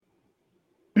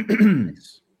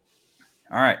Nice.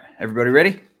 All right, everybody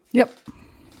ready? Yep.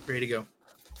 Ready to go.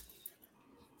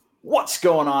 What's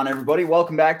going on, everybody?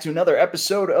 Welcome back to another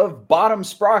episode of Bottom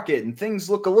Sprocket. And things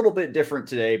look a little bit different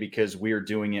today because we are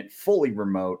doing it fully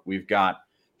remote. We've got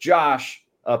Josh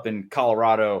up in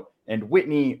Colorado and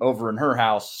Whitney over in her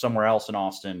house somewhere else in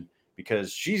Austin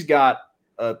because she's got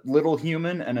a little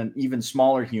human and an even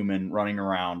smaller human running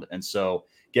around. And so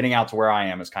getting out to where I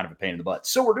am is kind of a pain in the butt.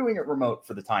 So we're doing it remote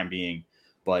for the time being.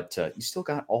 But you still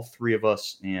got all three of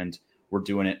us, and we're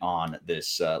doing it on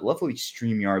this lovely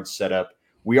StreamYard setup.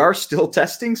 We are still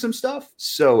testing some stuff,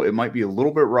 so it might be a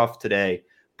little bit rough today,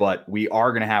 but we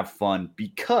are going to have fun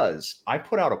because I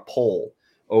put out a poll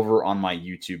over on my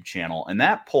YouTube channel, and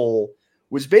that poll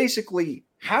was basically,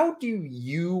 how do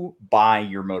you buy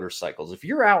your motorcycles? If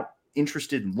you're out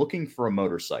interested in looking for a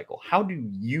motorcycle, how do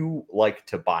you like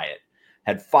to buy it?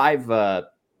 Had five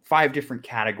different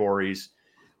categories.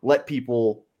 Let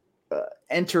people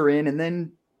enter in, and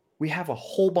then we have a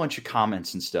whole bunch of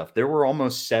comments and stuff. There were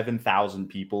almost 7,000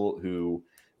 people who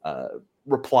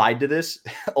replied to this.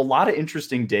 A lot of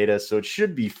interesting data, so it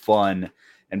should be fun.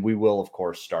 And we will, of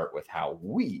course, start with how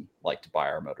we like to buy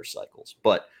our motorcycles.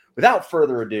 But without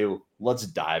further ado, let's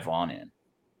dive on in.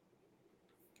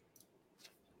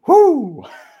 Whoo!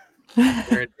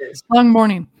 There it is. Long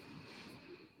morning.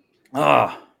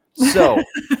 So...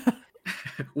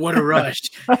 What a rush.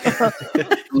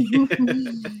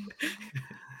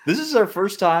 This is our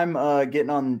first time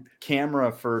getting on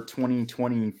camera for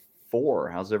 2024.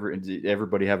 How's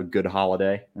everybody have a good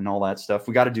holiday and all that stuff?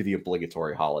 We got to do the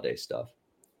obligatory holiday stuff.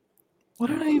 What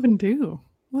did I even do?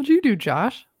 What did you do,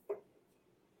 Josh?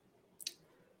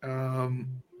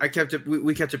 I kept it.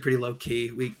 We kept it pretty low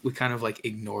key. We kind of like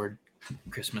ignored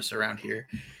Christmas around here.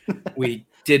 We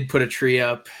did put a tree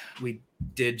up. We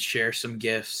did share some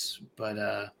gifts, but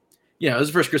it was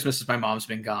the first Christmas since my mom's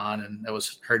been gone, and that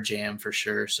was her jam for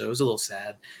sure. So it was a little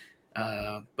sad,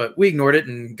 but we ignored it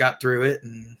and got through it,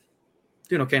 and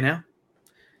doing okay now.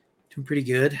 Doing pretty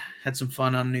good. Had some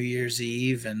fun on New Year's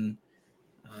Eve, and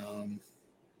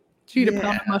did you eat a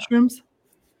pound of mushrooms?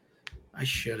 I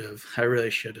should have. I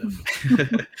really should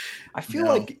have. I feel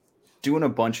like doing a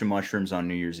bunch of mushrooms on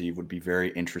New Year's Eve would be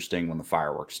very interesting when the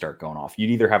fireworks start going off.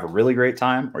 You'd either have a really great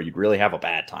time or you'd really have a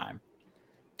bad time,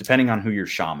 depending on who your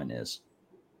shaman is.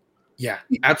 Yeah,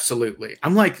 absolutely.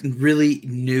 I'm like really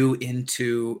new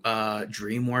into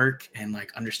dream work and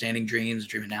like understanding dreams,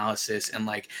 dream analysis, and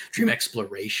like dream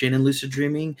exploration and lucid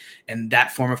dreaming. And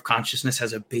that form of consciousness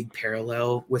has a big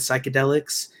parallel with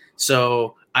psychedelics.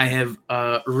 So I have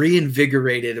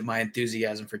reinvigorated my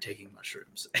enthusiasm for taking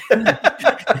mushrooms.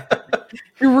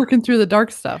 You're working through the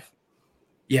dark stuff.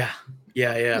 Yeah.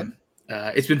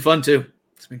 It's been fun too.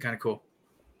 It's been kind of cool.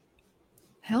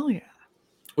 Hell yeah.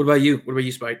 What about you? What about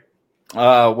you, Spike?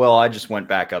 Well, I just went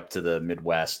back up to the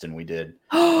Midwest, and we did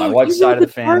my wife's side of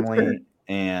the family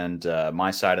and my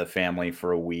side of the family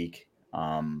for a week.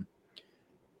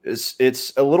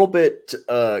 It's a little bit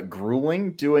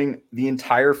grueling doing the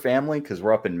entire family because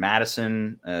we're up in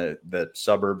Madison, the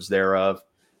suburbs thereof,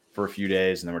 for a few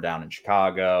days, and then we're down in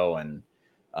Chicago, and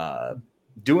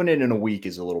doing it in a week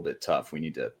is a little bit tough. We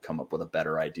need to come up with a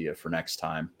better idea for next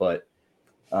time, but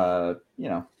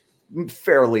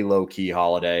fairly low-key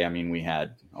holiday. I mean, we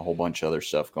had a whole bunch of other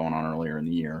stuff going on earlier in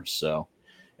the year. So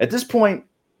at this point,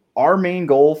 our main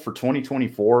goal for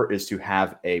 2024 is to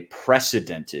have a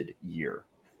precedented year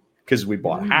because we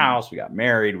bought a house, we got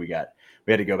married, we had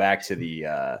to go back to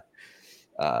the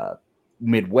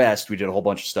Midwest. We did a whole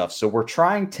bunch of stuff. So we're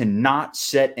trying to not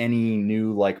set any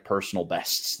new like personal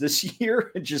bests this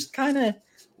year and just kind of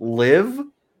live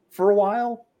for a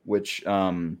while, which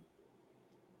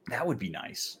that would be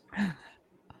nice.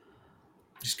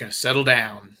 Just gonna settle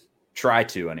down. Try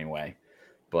to anyway.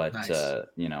 But nice.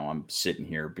 I'm sitting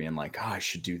here being like, I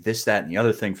should do this, that, and the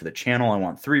other thing for the channel. I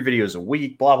want 3 videos a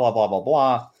week, blah, blah, blah, blah,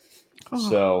 blah.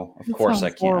 So of course I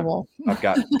can't. Horrible. I've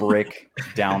got brick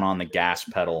down on the gas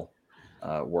pedal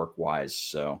work wise.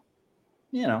 So,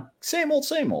 same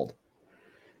old.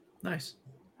 Nice.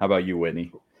 How about you,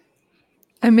 Whitney?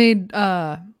 I made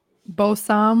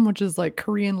bosam, which is like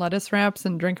Korean lettuce wraps,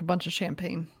 and drank a bunch of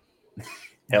champagne.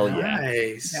 Hell yeah.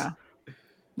 Nice. Yeah.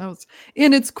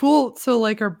 And it's cool. So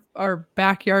like our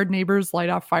backyard neighbors light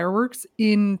off fireworks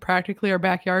in practically our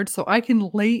backyard. So I can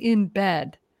lay in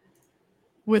bed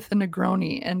with a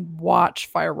Negroni and watch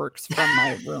fireworks from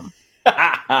my room.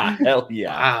 Hell yeah.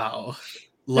 Wow.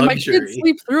 Luxury. And my kids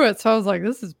sleep through it. So I was like,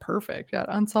 this is perfect. Got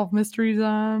Unsolved Mysteries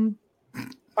on,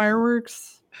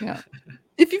 fireworks. Yeah.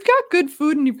 If you've got good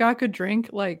food and you've got good drink,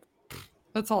 like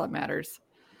that's all that matters.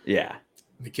 Yeah.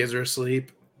 The kids are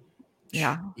asleep.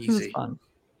 Yeah. Easy. It was fun.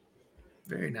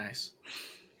 Very nice.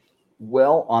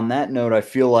 Well, on that note, I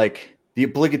feel like the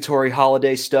obligatory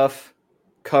holiday stuff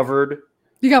covered.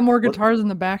 You got more guitars in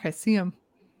the back. I see them.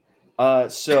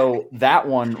 So that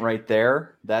one right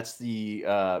there, that's the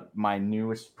my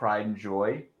newest pride and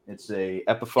joy. It's a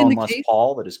Epiphone Les case?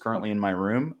 Paul that is currently in my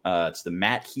room. It's the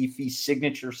Matt Heafy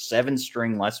signature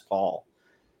 7-string Les Paul.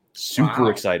 Super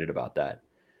excited about that.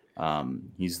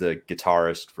 He's the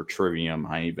guitarist for Trivium.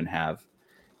 I even have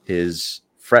his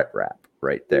fret wrap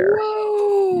right there.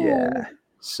 Whoa. Yeah.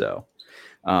 So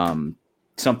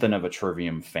something of a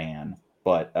Trivium fan.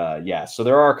 But yeah, so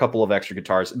there are a couple of extra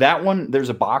guitars. That one, there's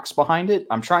a box behind it.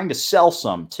 I'm trying to sell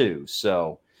some too.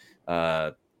 So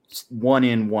one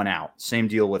in, one out. Same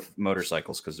deal with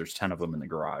motorcycles because there's 10 of them in the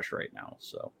garage right now.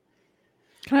 So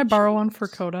can I borrow one for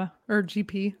Coda or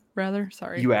GP rather?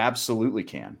 Sorry. You absolutely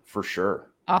can, for sure.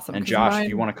 Awesome. And Josh, if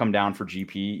you want to come down for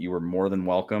GP, you are more than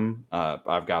welcome.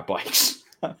 I've got bikes.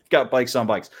 I've got bikes on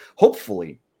bikes.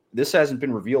 Hopefully, this hasn't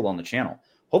been revealed on the channel.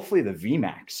 Hopefully the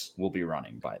VMAX will be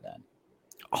running by then.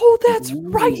 Oh, that's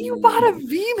right. You bought a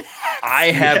VMAX.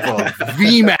 I have a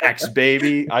VMAX,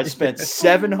 baby. I spent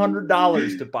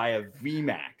 $700 to buy a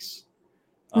VMAX.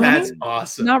 That's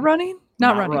awesome. Not running?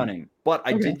 Not running. But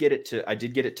I did get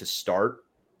it to start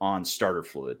on starter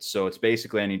fluid. So it's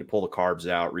basically I need to pull the carbs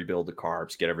out, rebuild the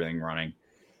carbs, get everything running.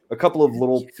 A couple of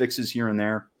little fixes here and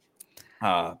there.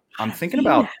 I'm thinking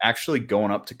about actually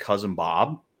going up to Cousin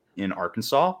Bob in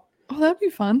Arkansas. Oh, that'd be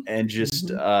fun. And just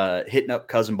hitting up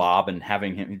Cousin Bob and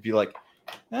having him be like,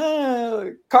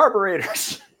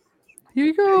 carburetors. Here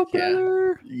you go,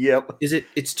 brother. Yep.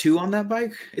 It's 2 on that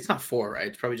bike? It's not 4, right?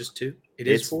 It's probably just 2.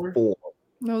 It's 4?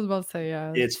 I was about to say,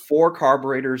 yeah. It's 4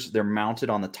 carburetors. They're mounted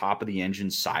on the top of the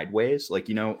engine sideways. Like,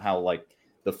 you know how like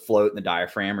the float and the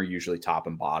diaphragm are usually top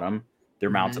and bottom. They're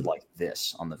mounted like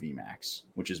this on the VMAX,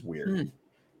 which is weird.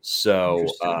 So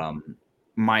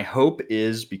my hope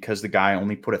is because the guy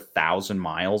only put 1,000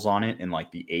 miles on it in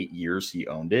like the 8 years he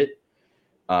owned it.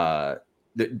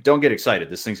 Don't get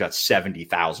excited. This thing's got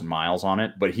 70,000 miles on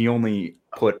it, but he only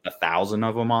put 1,000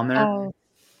 of them on there. Oh.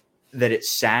 That it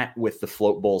sat with the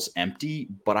float bowls empty,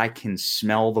 but I can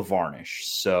smell the varnish.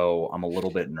 So I'm a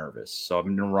little bit nervous. So I'm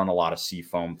going to run a lot of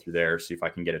seafoam through there, see if I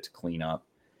can get it to clean up,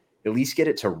 at least get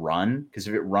it to run. Because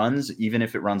if it runs, even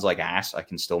if it runs like ass, I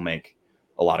can still make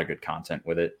a lot of good content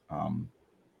with it.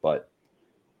 But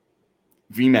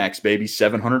VMAX, baby,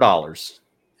 $700.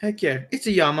 Heck yeah. It's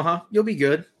a Yamaha. You'll be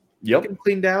good. Yep. Get it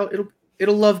cleaned out.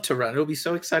 It'll love to run. It'll be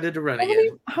so excited to run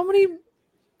again. How many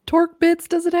torque bits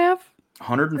does it have?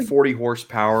 140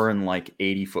 horsepower and like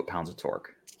 80 foot-pounds of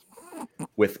torque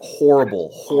with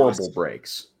horrible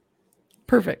brakes.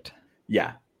 Perfect.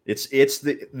 Yeah. This is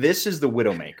the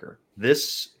Widowmaker.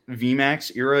 This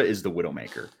VMAX era is the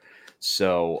Widowmaker.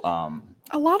 So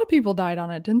a lot of people died on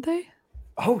it, didn't they?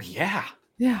 Oh yeah.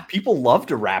 Yeah. People love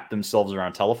to wrap themselves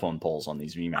around telephone poles on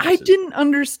these VMAXs. I didn't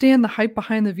understand the hype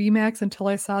behind the VMAX until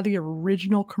I saw the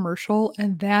original commercial,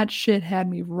 and that shit had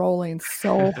me rolling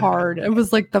so hard. It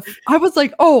was like I was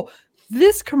like, oh,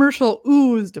 this commercial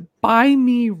oozed, buy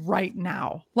me right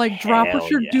now. Like, drop what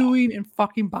you're doing and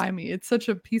fucking buy me. It's such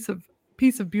a piece of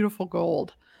beautiful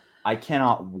gold. I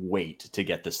cannot wait to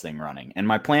get this thing running. And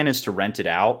my plan is to rent it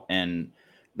out and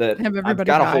I've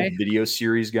got a whole video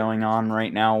series going on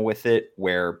right now with it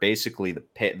where basically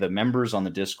the members on the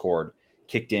Discord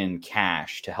kicked in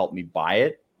cash to help me buy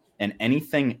it. And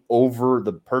anything over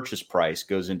the purchase price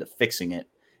goes into fixing it.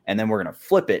 And then we're going to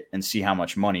flip it and see how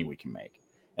much money we can make.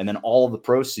 And then all of the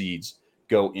proceeds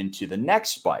go into the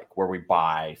next bike where we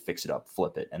buy, fix it up,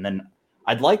 flip it. And then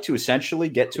I'd like to essentially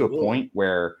get to a point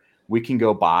where we can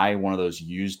go buy one of those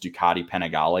used Ducati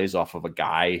Panigales off of a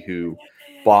guy who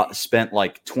spent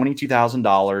like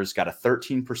 $22,000, got a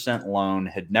 13% loan,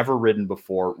 had never ridden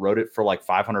before, rode it for like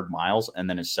 500 miles, and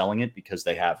then is selling it because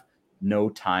they have no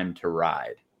time to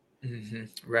ride. Mm-hmm.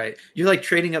 Right. You're like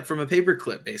trading up from a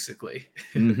paperclip, basically.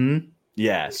 Mm-hmm.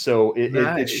 Yeah. So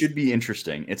it should be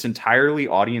interesting. It's entirely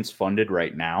audience funded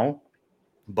right now,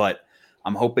 but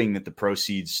I'm hoping that the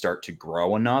proceeds start to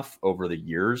grow enough over the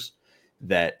years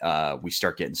that we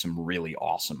start getting some really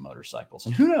awesome motorcycles.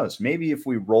 And who knows, maybe if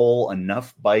we roll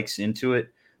enough bikes into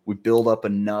it, we build up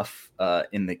enough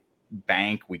in the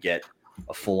bank, we get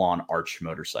a full-on arch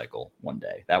motorcycle one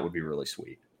day. That would be really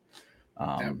sweet.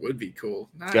 That would be cool.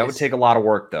 Nice. That would take a lot of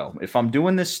work, though. If I'm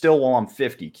doing this still while I'm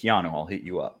 50, Keanu, I'll hit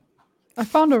you up. I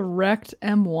found a wrecked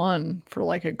M1 for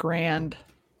like $1,000.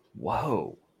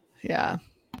 Whoa. Yeah.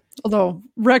 Although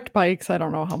wrecked bikes, I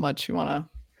don't know how much you want to.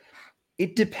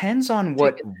 It depends on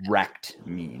what wrecked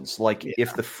means. Like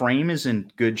if the frame is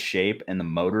in good shape and the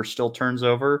motor still turns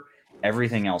over,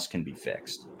 everything else can be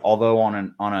fixed. Although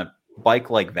on a bike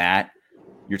like that,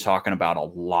 you're talking about a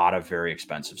lot of very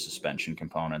expensive suspension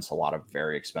components, a lot of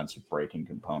very expensive braking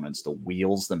components. The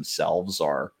wheels themselves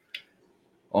are,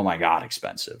 oh my God,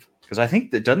 expensive. Because I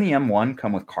think that, doesn't the M1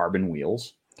 come with carbon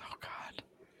wheels? Oh God.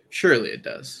 Surely it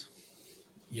does.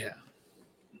 Yeah.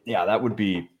 Yeah, that would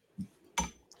be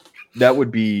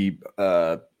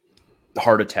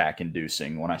heart attack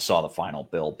inducing when I saw the final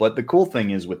bill. But the cool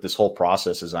thing is with this whole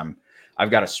process is I've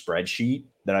got a spreadsheet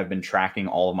that I've been tracking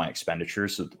all of my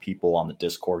expenditures so that the people on the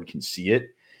Discord can see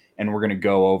it. And we're going to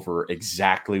go over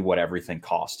exactly what everything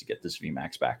costs to get this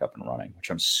VMAX back up and running, which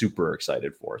I'm super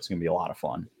excited for. It's going to be a lot of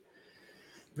fun.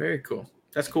 Very cool.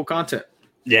 That's cool content.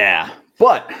 Yeah.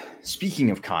 But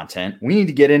speaking of content, we need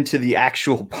to get into the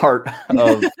actual part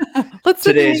of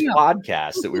today's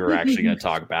podcast that we were actually going to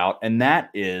talk about. And that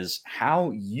is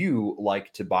how you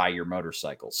like to buy your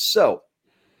motorcycles. So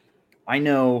I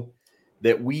know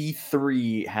that we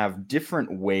three have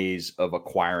different ways of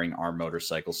acquiring our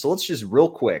motorcycles. So let's just real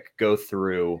quick go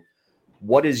through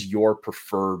what is your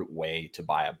preferred way to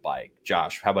buy a bike.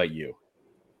 Josh, how about you?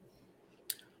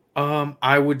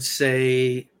 I would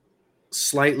say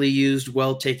slightly used,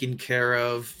 well taken care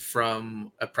of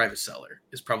from a private seller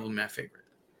is probably my favorite.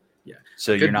 Yeah.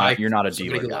 So you're not a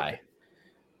dealer guy.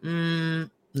 No,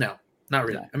 not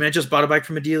really. No. I mean, I just bought a bike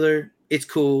from a dealer. It's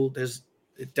cool.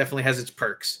 It definitely has its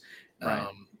perks. Right.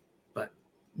 But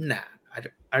nah,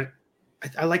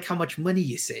 I like how much money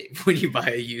you save when you buy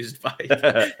a used bike.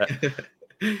 How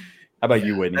about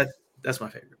you, Whitney? That's my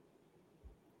favorite.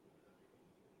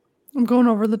 I'm going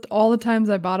over all the times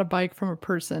I bought a bike from a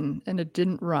person and it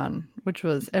didn't run, which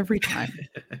was every time.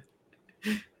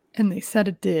 And they said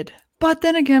it did. But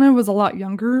then again, I was a lot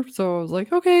younger, so I was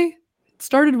like, okay. It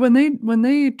started when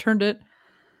they turned it.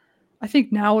 I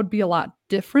think now would be a lot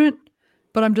different,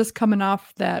 but I'm just coming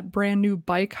off that brand new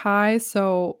bike high,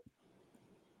 so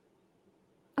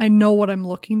I know what I'm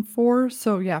looking for.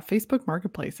 So yeah, Facebook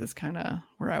Marketplace is kind of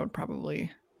where I would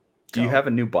probably Do you have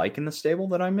a new bike in the stable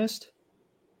that I missed?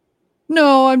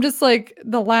 No, I'm just like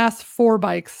the last 4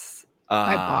 bikes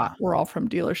I bought were all from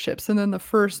dealerships. And then the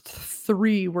first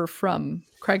 3 were from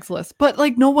Craigslist. But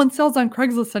like no one sells on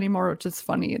Craigslist anymore, which is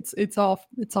funny. It's all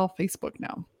Facebook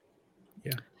now.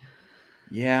 Yeah.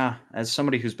 Yeah. As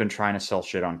somebody who's been trying to sell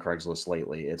shit on Craigslist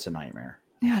lately, it's a nightmare.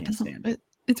 Yeah,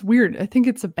 it's weird. I think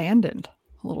it's abandoned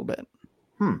a little bit.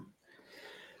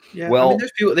 Yeah, well, I mean,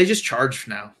 there's people, they just charge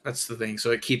now. That's the thing.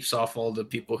 So it keeps off all the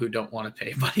people who don't want to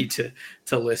pay money to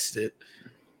list it.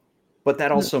 But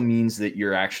that also means that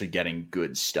you're actually getting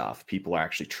good stuff. People are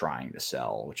actually trying to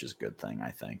sell, which is a good thing,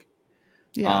 I think.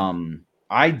 Yeah.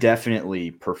 I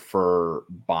definitely prefer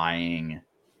buying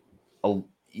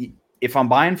if I'm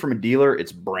buying from a dealer,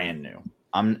 it's brand new.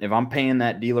 If I'm paying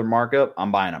that dealer markup,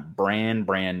 I'm buying a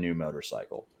brand new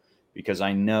motorcycle because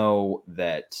I know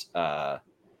that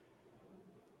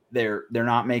they're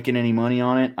not making any money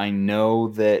on it. I know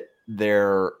that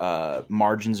their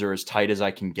margins are as tight as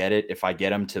I can get it. If I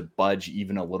get them to budge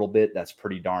even a little bit, that's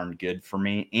pretty darn good for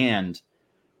me. And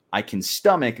I can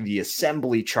stomach the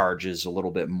assembly charges a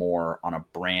little bit more on a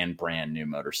brand new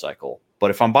motorcycle.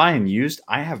 But if I'm buying used,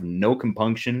 I have no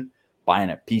compunction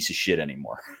buying a piece of shit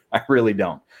anymore. I really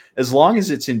don't. As long as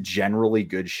it's in generally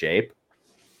good shape,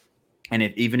 and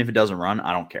even if it doesn't run,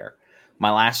 I don't care.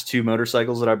 My last 2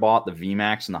 motorcycles that I bought, the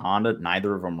VMAX and the Honda,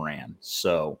 neither of them ran.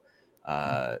 So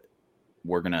I'm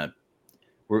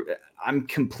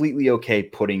completely okay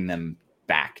putting them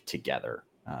back together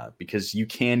because you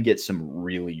can get some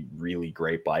really, really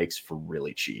great bikes for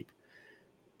really cheap.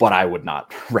 But I would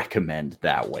not recommend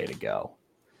that way to go.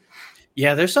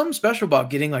 Yeah, there's something special about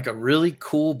getting like a really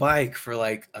cool bike for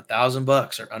like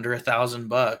 $1,000 or under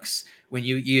 $1,000 when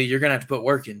you're gonna have to put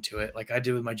work into it, like I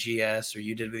did with my GS or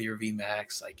you did with your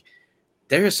VMAX. Like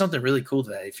there is something really cool to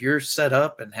that. If you're set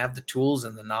up and have the tools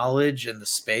and the knowledge and the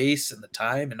space and the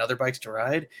time and other bikes to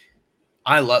ride,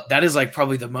 I love that. Is like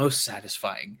probably the most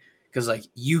satisfying because like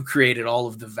you created all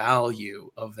of the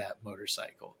value of that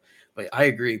motorcycle. But I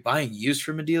agree, buying used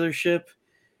from a dealership,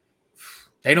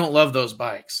 they don't love those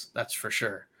bikes. That's for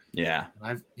sure. Yeah.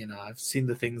 I've seen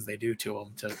the things they do to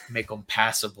them to make them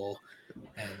passable.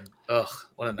 And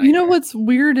what a nightmare. You know what's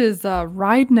weird is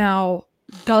Ride Now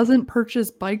doesn't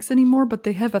purchase bikes anymore, but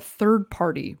they have a third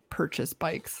party purchase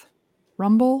bikes.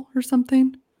 Rumble or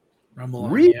something. Rumble,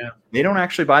 really? Yeah. They don't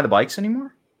actually buy the bikes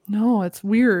anymore? No, it's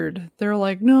weird. They're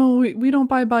like, no, we don't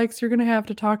buy bikes. You're going to have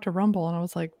to talk to Rumble. And I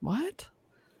was like, what?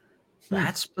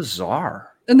 That's bizarre.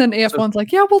 And then AF1's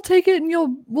like, yeah, we'll take it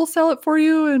and we'll sell it for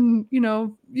you. And,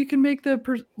 you can make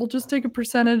we'll just take a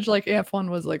percentage. Like AF1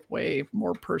 was like way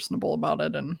more personable about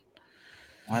it. And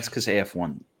well, that's because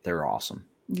AF1, they're awesome.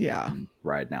 Yeah.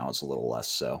 Right now is a little less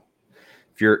so.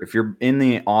 If you're in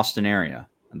the Austin area,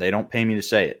 and they don't pay me to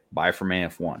say it, buy from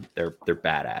AF1. They're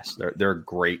badass. They're a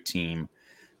great team,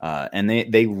 and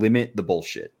they limit the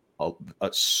bullshit.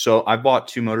 So I bought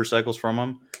 2 motorcycles from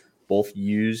them, both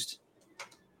used.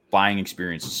 Buying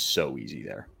experience is so easy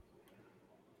there.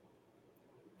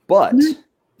 But They're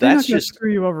that's not gonna just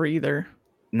screw you over either.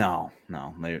 no,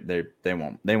 they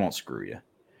won't screw you.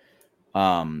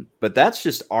 But that's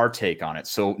just our take on it.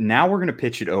 So now we're going to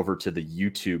pitch it over to the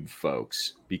YouTube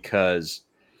folks, because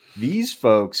these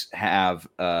folks have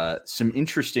some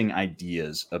interesting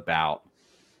ideas about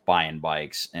buying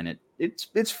bikes, and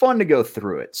it's fun to go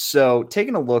through it. So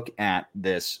taking a look at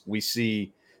this, we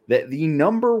see that the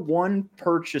number one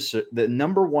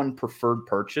preferred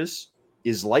purchase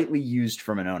is lightly used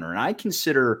from an owner. And I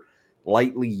consider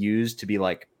lightly used to be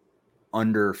like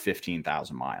under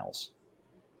 15,000 miles.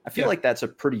 I feel like that's a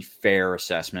pretty fair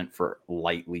assessment for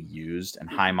lightly used, and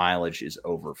high mileage is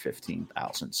over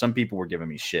 15,000. Some people were giving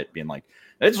me shit being like,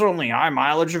 it's only high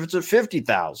mileage if it's at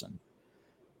 50,000.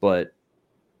 But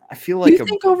I feel like you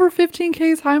think over 15K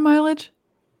is high mileage?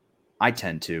 I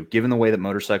tend to, given the way that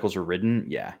motorcycles are ridden.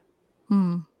 Yeah.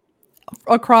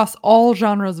 Across all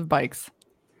genres of bikes.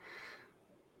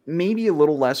 Maybe a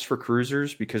little less for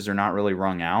cruisers because they're not really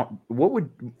wrung out.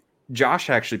 Josh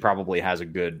actually probably has a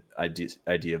good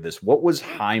idea of this. What was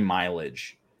high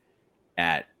mileage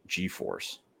at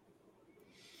G-Force?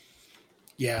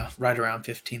 Yeah, right around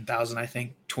 15,000, I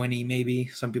think. 20 maybe.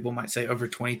 Some people might say over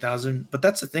 20,000. But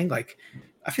that's the thing. Like,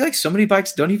 I feel like so many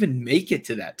bikes don't even make it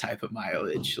to that type of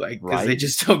mileage, like, because they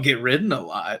just don't get ridden a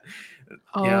lot.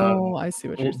 Oh, I see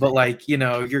what you're saying. But like,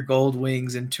 your Gold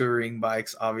Wings and touring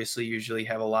bikes obviously usually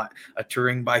have a lot. A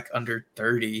touring bike under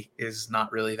 30 is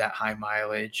not really that high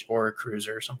mileage, or a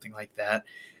cruiser or something like that.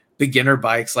 Beginner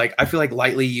bikes, like, I feel like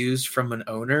lightly used from an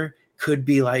owner could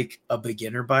be like a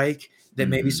beginner bike that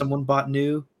maybe someone bought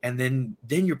new, and then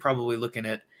you're probably looking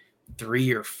at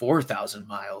 3,000 or 4,000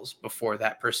 miles before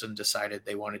that person decided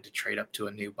they wanted to trade up to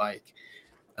a new bike.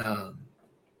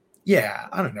 Yeah,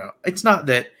 I don't know. It's not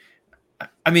that.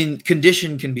 I mean,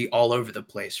 condition can be all over the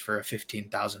place for a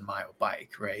 15,000 mile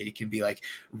bike, right? It can be like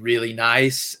really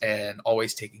nice and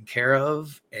always taken care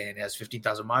of, and has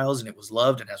 15,000 miles and it was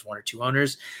loved and has 1 or 2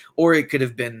 owners, or it could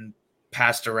have been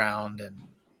passed around and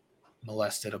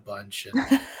molested a bunch,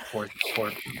 and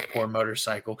poor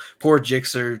motorcycle, poor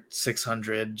Gixxer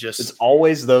 600. It's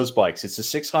always those bikes. It's the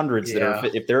 600s that are,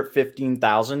 if they're at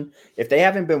 15,000, if they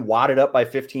haven't been wadded up by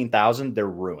 15,000, they're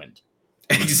ruined.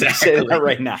 Exactly. Say that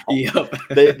right now. Yep.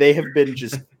 they have been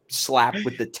just slapped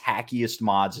with the tackiest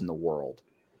mods in the world.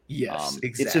 Yes,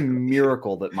 exactly. It's a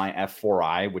miracle that my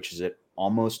F4i, which is at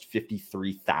almost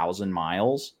 53,000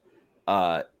 miles,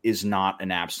 is not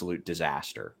an absolute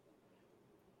disaster.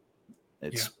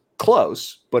 It's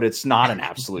close, but it's not an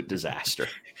absolute disaster.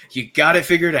 You got it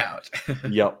figured out.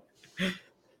 Yep.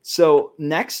 So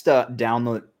next down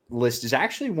the list is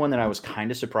actually one that I was kind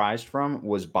of surprised from,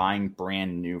 was buying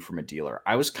brand new from a dealer.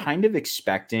 I was kind of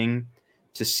expecting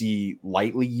to see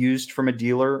lightly used from a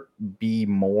dealer be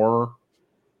more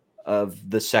of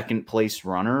the second place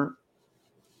runner,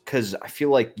 because I feel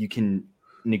like you can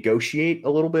negotiate a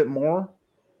little bit more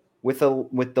with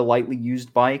the lightly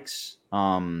used bikes.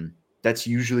 That's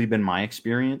usually been my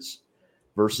experience,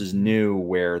 versus new,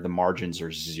 where the margins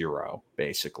are zero,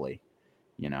 basically,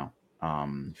 and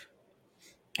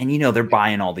they're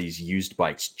buying all these used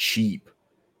bikes cheap.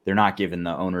 They're not giving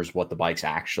the owners what the bike's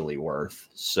actually worth.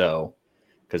 So,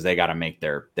 because they got to make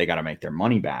their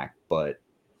money back. But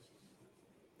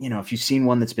if you've seen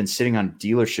one that's been sitting on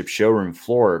dealership showroom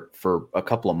floor for a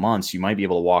couple of months, you might be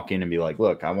able to walk in and be like,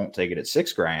 look, I won't take it at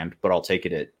 $6,000, but I'll take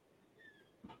it at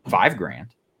 $5,000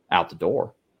 out the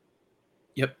door.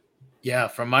 Yep. Yeah.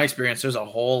 From my experience, there's a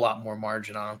whole lot more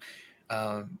margin on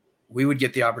them. We would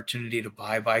get the opportunity to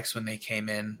buy bikes when they came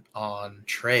in on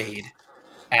trade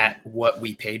at what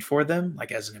we paid for them,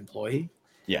 like as an employee.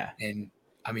 Yeah. And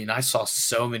I mean, I saw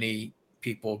so many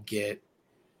people get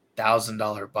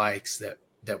 $1,000 bikes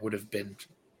that would have been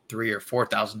 $3,000 or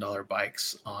 $4,000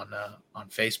 bikes on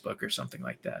Facebook or something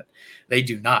like that. They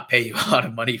do not pay you a lot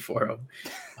of money for them.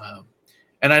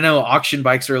 And I know auction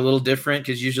bikes are a little different,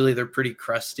 because usually they're pretty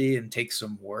crusty and take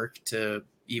some work to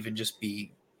even just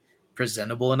be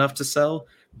presentable enough to sell.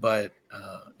 But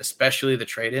especially the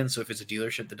trade-in. So if it's a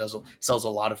dealership that sells a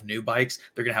lot of new bikes,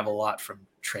 they're going to have a lot from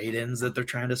trade-ins that they're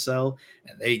trying to sell.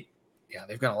 And they've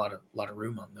got a lot of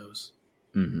room on those.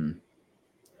 Mm-hmm.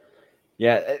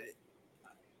 Yeah.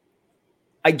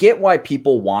 I get why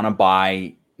people want to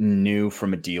buy new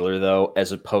from a dealer, though,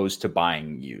 as opposed to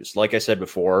buying used. Like I said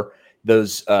before,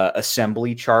 those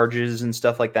assembly charges and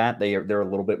stuff like that, they're a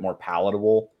little bit more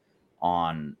palatable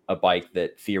on a bike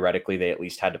that theoretically they at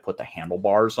least had to put the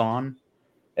handlebars on,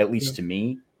 at least to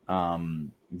me,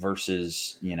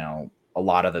 versus, you know, a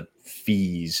lot of the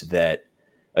fees that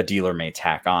a dealer may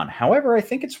tack on. However, I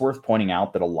think it's worth pointing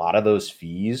out that a lot of those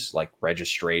fees, like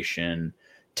registration,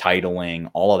 titling,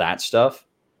 all of that stuff,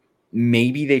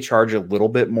 maybe they charge a little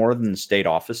bit more than the state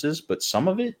offices, but some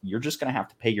of it you're just going to have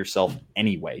to pay yourself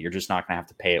anyway. You're just not going to have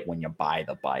to pay it when you buy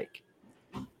the bike.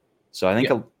 So I think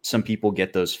some people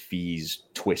get those fees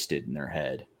twisted in their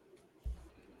head.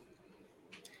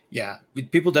 Yeah,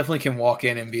 people definitely can walk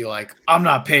in and be like, I'm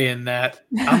not paying that.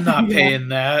 I'm not paying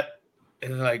that.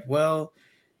 And they're like, well,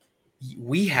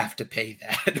 we have to pay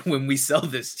that when we sell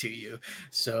this to you.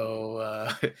 So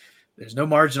there's no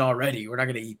margin already. We're not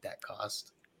going to eat that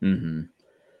cost. Mm-hmm.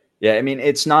 Yeah, I mean,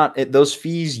 it's not those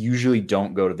fees usually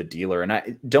don't go to the dealer,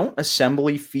 and don't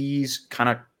assembly fees kind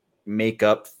of make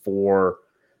up for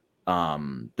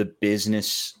the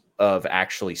business of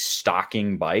actually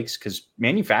stocking bikes, because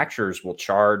manufacturers will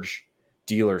charge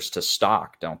dealers to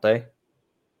stock, don't they?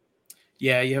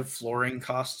 Yeah, you have flooring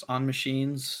costs on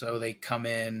machines, so they come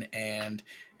in and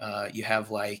you have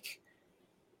like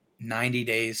 90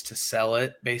 days to sell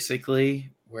it,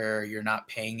 basically, where you're not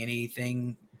paying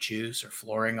anything, juice or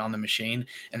flooring on the machine.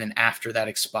 And then after that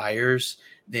expires,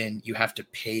 then you have to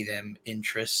pay them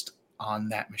interest on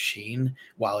that machine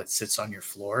while it sits on your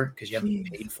floor, because you haven't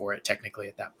paid for it technically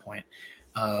at that point.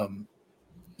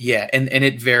 Yeah, and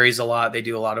it varies a lot. They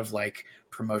do a lot of like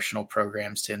promotional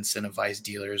programs to incentivize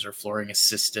dealers, or flooring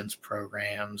assistance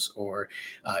programs, or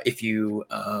if you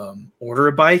order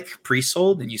a bike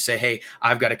pre-sold and you say, hey,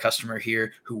 I've got a customer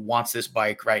here who wants this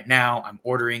bike right now, I'm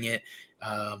ordering it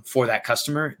for that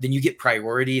customer, then you get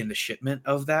priority in the shipment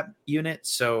of that unit.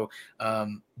 So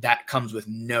that comes with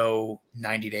no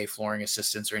 90-day flooring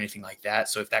assistance or anything like that.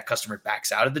 So if that customer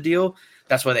backs out of the deal,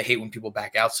 that's why they hate when people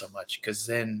back out so much, because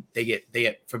then they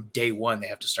get from day one, they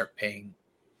have to start paying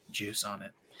juice on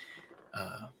it.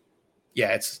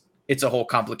 Yeah, it's a whole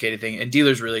complicated thing, and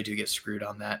dealers really do get screwed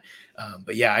on that.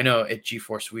 But yeah, I know at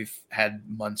GeForce we've had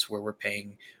months where we're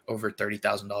paying over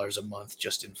 $30,000 a month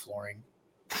just in flooring.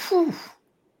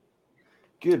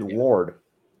 Good Lord.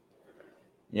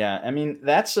 Yeah, I mean,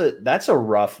 that's a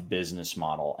rough business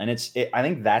model, and I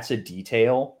think that's a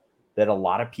detail that a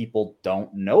lot of people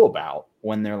don't know about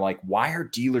when they're like, why are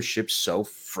dealerships so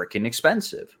freaking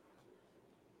expensive?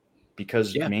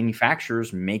 Because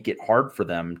manufacturers make it hard for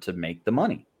them to make the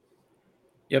money.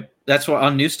 Yep. That's why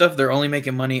on new stuff, they're only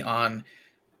making money on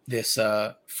this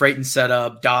freight and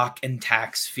setup, dock and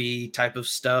tax fee type of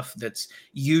stuff. That's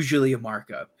usually a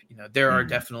markup. You know, there are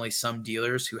definitely some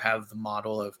dealers who have the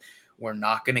model of, we're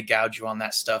not going to gouge you on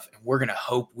that stuff, and we're going to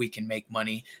hope we can make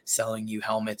money selling you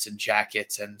helmets and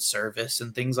jackets and service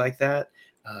and things like that.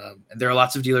 And there are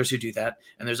lots of dealers who do that,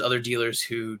 and there's other dealers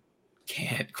who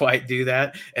can't quite do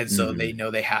that, and so they know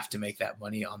they have to make that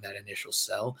money on that initial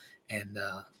sell. And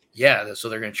so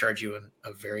they're going to charge you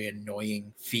a very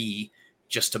annoying fee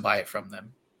just to buy it from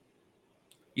them.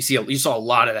 You saw a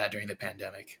lot of that during the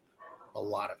pandemic, a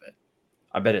lot of it.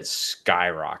 I bet it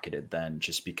skyrocketed then,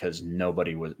 just because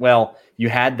nobody was. Well, you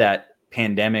had that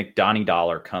pandemic Donnie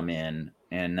Dollar come in,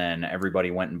 and then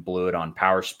everybody went and blew it on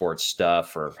power sports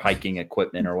stuff or hiking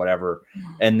equipment or whatever,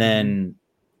 and then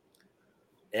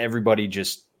everybody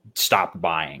just stopped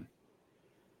buying.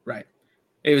 Right.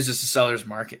 It was just a seller's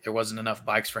market. There wasn't enough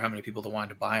bikes for how many people that wanted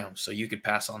to buy them. So you could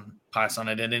pass on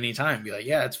it at any time. Be like,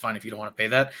 yeah, it's fine if you don't want to pay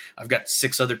that. I've got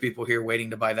 6 other people here waiting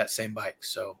to buy that same bike.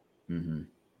 So, and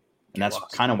that's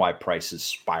kind of why prices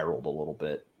spiraled a little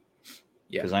bit.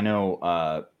 Yeah, because I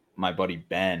know my buddy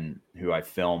Ben, who I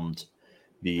filmed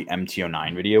the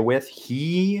MT09 video with,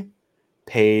 he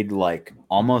paid like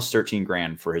almost 13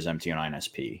 grand for his MT09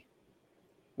 SP.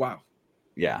 Wow.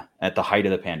 Yeah, at the height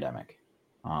of the pandemic.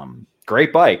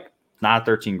 Great bike, not a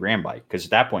 13 grand bike, because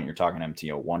at that point you're talking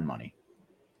MT01 money.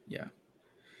 Yeah.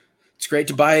 It's great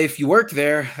to buy if you work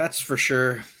there, that's for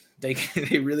sure. They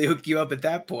really hook you up at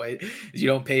that point. You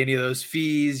don't pay any of those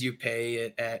fees. You pay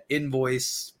it at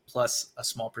invoice plus a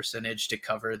small percentage to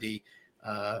cover the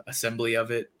assembly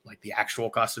of it, like the actual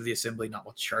cost of the assembly, not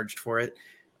what's charged for it.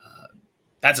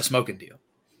 That's a smoking deal.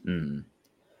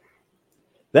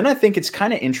 Then I think it's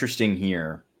kind of interesting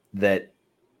here that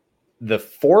the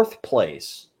 4th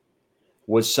place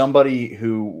was somebody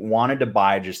who wanted to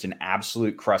buy just an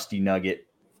absolute crusty nugget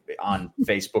on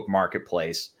Facebook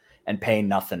Marketplace and pay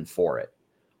nothing for it.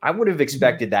 I would have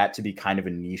expected that to be kind of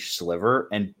a niche sliver,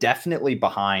 and definitely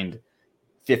behind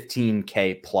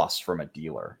 15K plus from a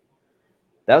dealer.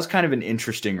 That was kind of an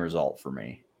interesting result for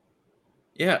me.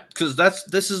 Yeah, because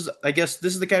I guess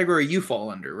this is the category you fall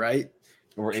under, right?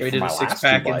 For Traded a my last two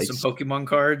six-pack and some bikes. Pokemon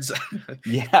cards.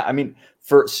 Yeah, I mean,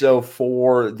 for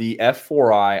the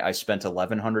F4i, I spent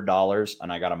 $1,100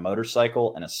 and I got a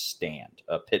motorcycle and a stand,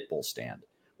 a pit bull stand,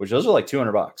 which those are like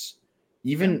 $200.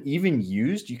 Even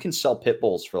used, you can sell pit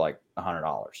bulls for like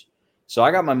 $100. So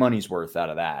I got my money's worth out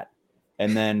of that.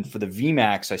 And then for the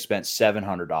VMAX, I spent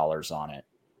 $700 on it.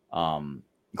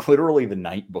 Literally the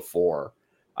night before,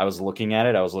 I was looking at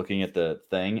it. I was looking at the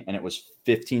thing, and it was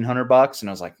 $1,500, and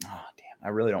I was like, oh damn, I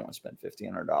really don't want to spend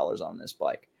 $1,500 on this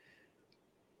bike.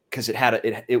 Because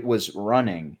it was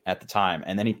running at the time,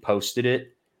 and then he posted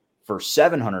it for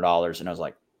 $700, and I was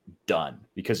like, done,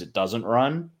 because it doesn't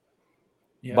run.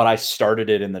 Yeah. But I started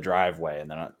it in the driveway,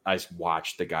 and then I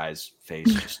watched the guy's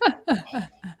face just.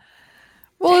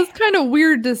 Well, it's kind of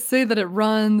weird to say that it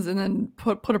runs and then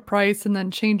put a price and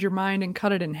then change your mind and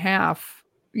cut it in half.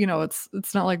 You know, it's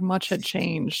not like much had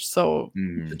changed, so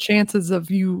the chances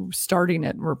of you starting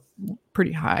it were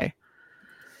pretty high.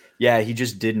 Yeah, he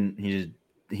just didn't. He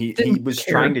was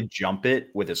trying to jump it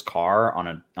with his car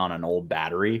on an old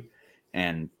battery,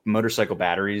 and motorcycle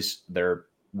batteries, they're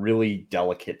really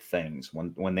delicate things.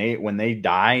 When they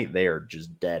die, they are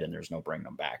just dead, and there's no bringing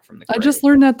them back from the grave. I just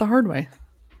learned that the hard way.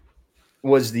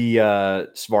 Was the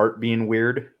smart being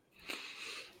weird?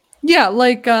 Yeah,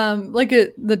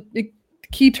 the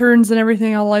key turns and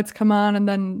everything, all the lights come on, and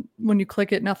then when you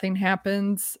click it, nothing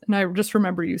happens. And I just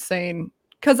remember you saying,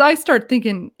 because I start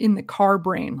thinking in the car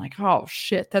brain, like, oh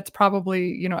shit, that's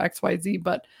probably, XYZ.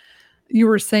 But you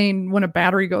were saying when a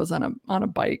battery goes on a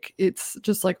bike, it's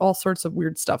just like all sorts of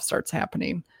weird stuff starts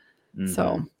happening. Mm-hmm.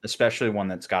 So especially one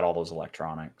that's got all those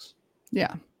electronics.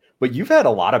 Yeah. But you've had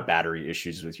a lot of battery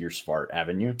issues with your Smart,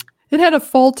 haven't you? It had a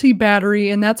faulty battery,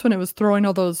 and that's when it was throwing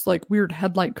all those like weird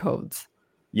headlight codes.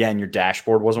 Yeah, and your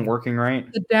dashboard wasn't working right?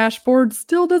 The dashboard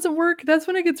still doesn't work. That's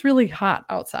when it gets really hot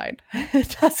outside.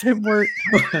 It doesn't work.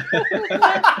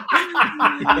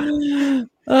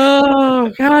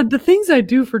 Oh, God. The things I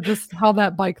do for just how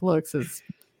that bike looks is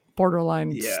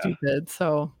borderline stupid.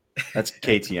 So that's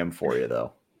KTM for you,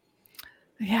 though.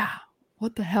 Yeah.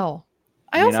 What the hell?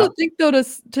 I also think, though,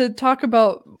 to talk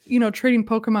about, trading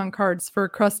Pokemon cards for a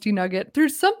Krusty Nugget,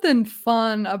 there's something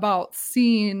fun about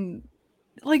seeing,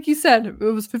 like you said, it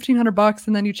was $1,500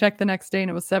 and then you check the next day and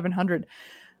it was $700.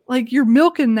 Like, you're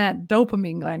milking that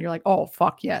dopamine gland. You're like, oh,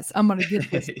 fuck yes, I'm going to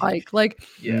get this bike. Like,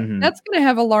 that's going to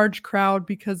have a large crowd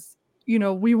because,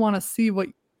 we want to see what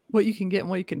you can get and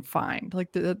what you can find.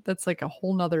 Like, that's like a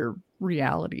whole nother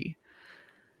reality.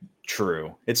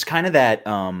 True. It's kind of that,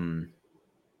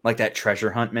 like that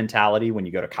treasure hunt mentality when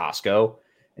you go to Costco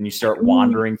and you start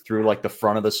wandering through like the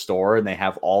front of the store and they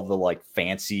have all the like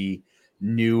fancy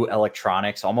new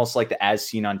electronics, almost like the as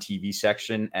seen on TV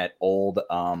section at old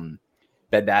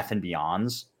Bed Bath and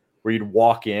Beyonds, where you'd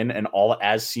walk in and all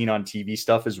as seen on TV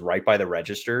stuff is right by the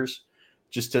registers,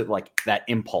 just to like that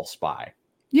impulse buy.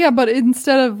 Yeah, but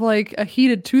instead of like a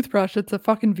heated toothbrush, it's a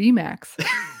fucking VMAX.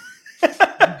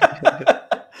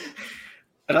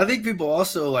 And I think people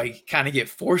also like kind of get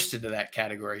forced into that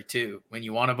category too when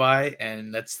you want to buy,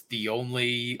 and that's the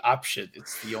only option.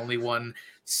 It's the only one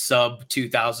sub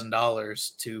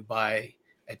 $2,000 to buy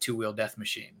a two-wheel death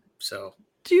machine. So,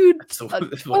 dude,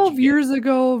 12 years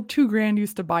ago, $2,000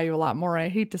 used to buy you a lot more. I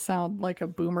hate to sound like a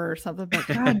boomer or something, but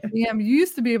god damn, you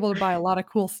used to be able to buy a lot of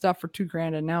cool stuff for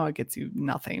 $2,000, and now it gets you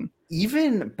nothing.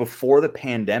 Even before the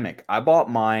pandemic, I bought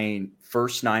my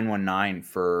first 919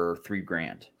 for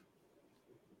 $3,000.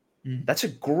 That's a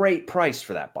great price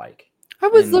for that bike. I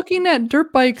was looking at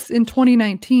dirt bikes in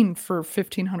 2019 for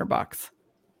 $1,500.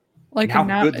 Like,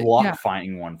 now, good luck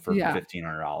finding one for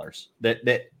 $1,500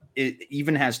 that it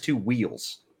even has two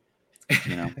wheels.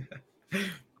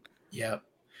 Yeah,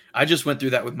 I just went through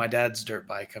that with my dad's dirt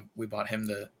bike. We bought him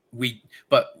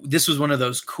but this was one of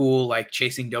those cool like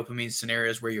chasing dopamine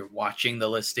scenarios where you're watching the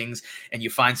listings and you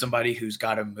find somebody who's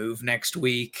got to move next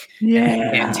week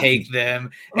and take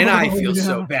them. And I feel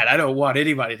so bad. I don't want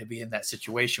anybody to be in that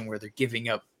situation where they're giving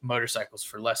up motorcycles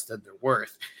for less than they're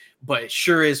worth. But it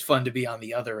sure is fun to be on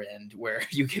the other end where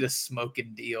you get a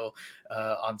smoking deal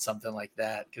on something like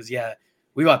that. Because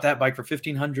we bought that bike for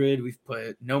 $1,500. We've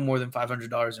put no more than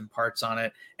 $500 in parts on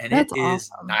it, and it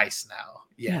is nice now.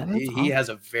 Yeah, he has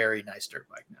a very nice dirt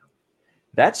bike now.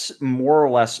 That's more or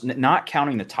less, not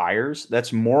counting the tires,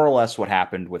 that's more or less what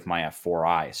happened with my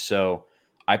F4i. So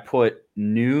I put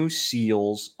new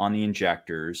seals on the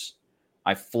injectors.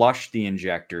 I flushed the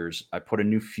injectors. I put a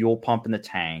new fuel pump in the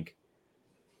tank.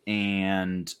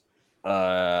 And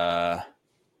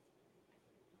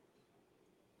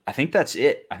I think that's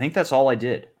it. I think that's all I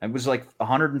did. It was like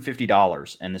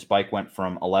 $150, and this bike went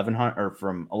from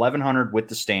 1100 with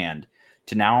the stand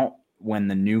to now when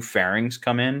the new fairings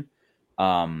come in,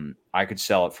 I could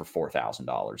sell it for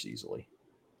 $4,000 easily,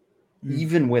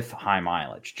 even with high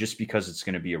mileage, just because it's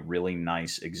going to be a really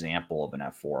nice example of an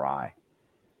F4i.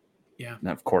 Yeah. And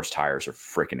of course, tires are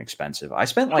freaking expensive. I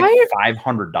spent like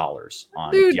 $500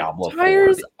 on Diablo 4.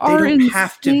 Tires are they don't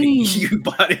have to be. insane. You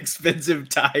bought expensive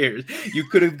tires. You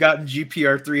could have gotten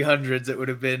GPR 300s. It would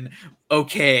have been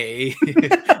okay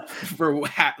for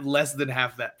less than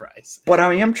half that price. But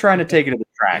I am trying to take it to the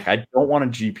track. I don't want a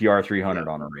GPR 300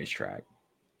 on a racetrack.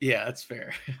 Yeah, that's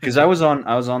fair. Because I was on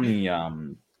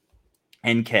the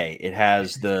NK. It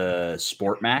has the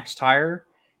Sport Max tire,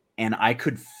 and I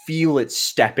could feel it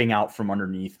stepping out from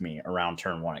underneath me around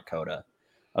turn 1 at Coda.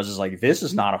 I was just like, this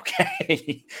is not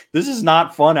okay. This is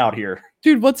not fun out here.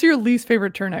 Dude, what's your least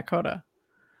favorite turn at Coda?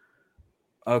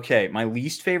 Okay, my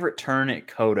least favorite turn at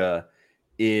Coda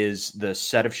is the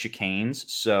set of chicanes.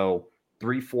 So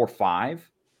 3, 4,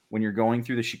 5, when you're going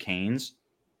through the chicanes,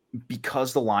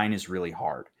 because the line is really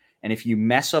hard. And if you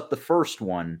mess up the first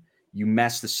one, you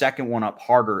mess the second one up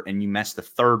harder, and you mess the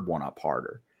third one up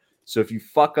harder. So if you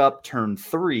fuck up turn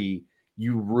 3,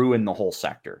 you ruin the whole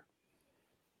sector.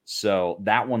 So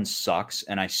that one sucks,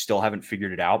 and I still haven't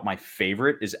figured it out. My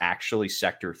favorite is actually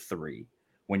sector 3.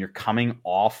 When you're coming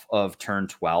off of turn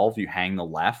 12, you hang the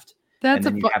left, and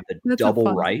then you have the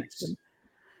double rights. Section.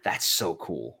 That's so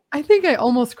cool. I think I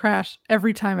almost crashed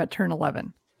every time at turn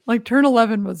 11. Like turn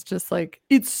 11 was just like,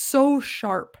 it's so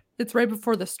sharp. It's right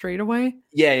before the straightaway.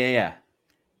 Yeah.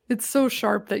 It's so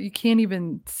sharp that you can't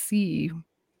even see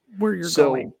where you're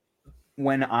going.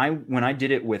 When I did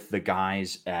it with the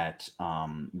guys at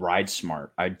Ride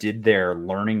Smart, I did their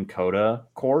Learning Coda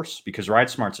course, because Ride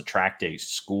Smart's a track day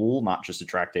school, not just a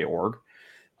track day org.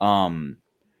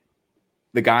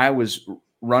 The guy I was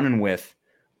running with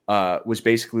was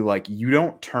basically like, you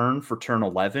don't turn for turn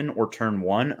 11 or turn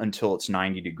 1 until it's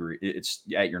 90 degrees. It's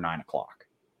at your 9 o'clock.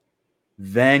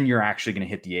 Then you're actually going to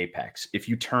hit the apex. If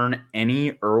you turn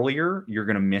any earlier, you're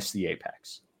going to miss the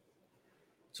apex.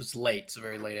 So it's late. It's a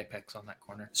very late apex on that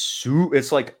corner. So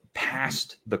it's like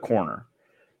past the corner.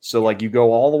 So like you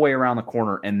go all the way around the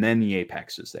corner, and then the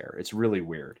apex is there. It's really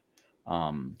weird.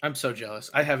 I'm so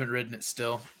jealous. I haven't ridden it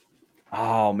still.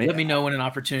 Oh man! Let me know when an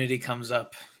opportunity comes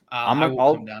up.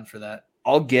 I'll come down for that.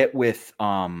 I'll get with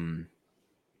my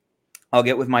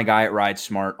guy at Ride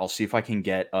Smart. I'll see if I can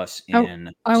get us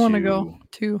in. I want to go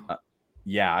too.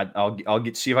 Yeah, I'll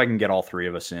see if I can get all 3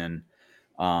 of us in.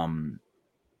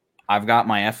 I've got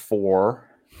my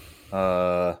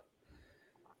F4.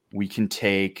 We can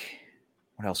take.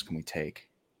 What else can we take?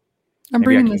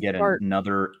 Maybe I can get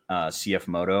another CF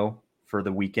Moto for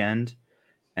the weekend,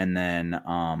 and then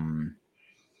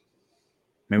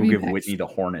maybe we'll give Whitney the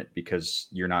Hornet, because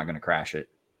you're not going to crash it.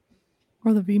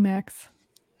 Or the VMAX.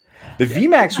 The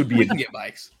VMAX would be a get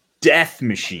bikes. Death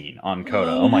machine on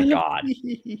Coda. Oh my god,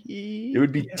 it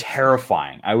would be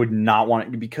terrifying. I would not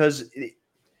want it, because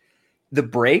the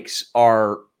brakes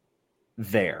are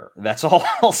there. That's all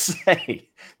I'll say.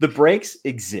 The brakes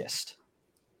exist.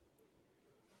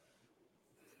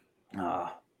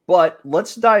 But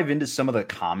let's dive into some of the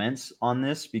comments on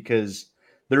this, because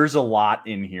there's a lot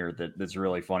in here that's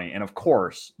really funny. And of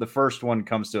course, the first one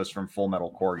comes to us from Full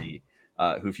Metal Corgi,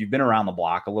 who, if you've been around the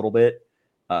block a little bit,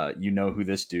 you know who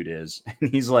this dude is.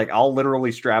 And he's like, I'll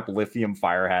literally strap lithium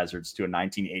fire hazards to a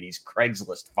 1980s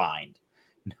Craigslist find.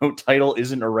 No title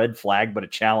isn't a red flag, but a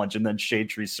challenge. And then Shade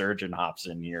Tree Surgeon hops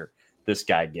in here. This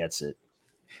guy gets it.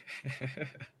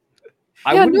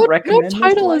 I wouldn't recommend no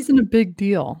title isn't a big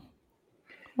deal.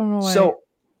 I don't know why. So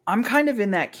I'm kind of in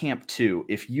that camp too.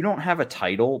 If you don't have a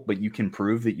title, but you can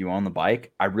prove that you own the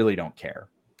bike, I really don't care.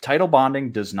 Title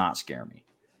bonding does not scare me.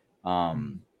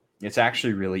 It's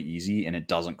actually really easy, and it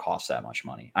doesn't cost that much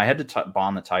money. I had to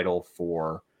bond the title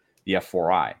for the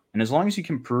F4i, and as long as you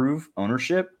can prove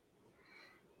ownership,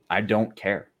 I don't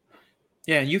care.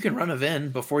 Yeah, and you can run a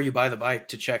VIN before you buy the bike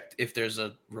to check if there's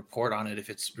a report on it, if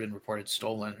it's been reported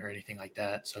stolen or anything like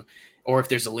that. So, or if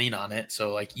there's a lien on it.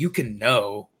 So, like, you can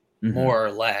know more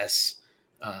or less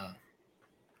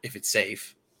if it's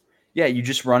safe. Yeah, you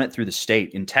just run it through the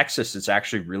state. In Texas, it's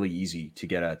actually really easy to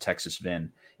get a Texas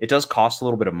VIN. It does cost a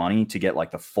little bit of money to get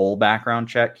like the full background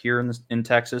check here in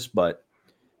Texas, but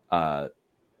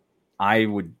I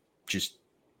would just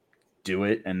do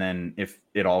it, and then if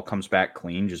it all comes back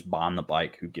clean, just bond the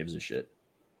bike. Who gives a shit?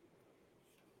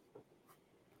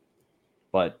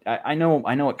 But I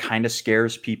know it kind of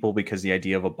scares people, because the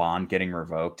idea of a bond getting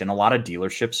revoked, and a lot of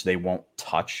dealerships, they won't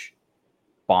touch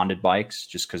bonded bikes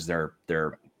just because they're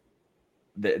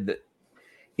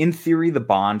in theory, the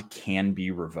bond can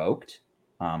be revoked.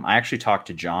 I actually talked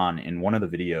to John in one of the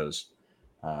videos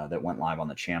that went live on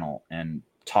the channel and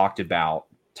talked about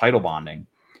title bonding.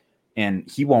 And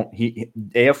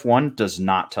AF1 does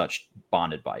not touch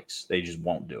bonded bikes. They just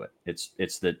won't do it.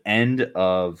 It's the end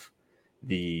of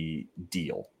the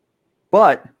deal.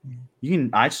 But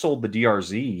I sold the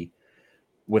DRZ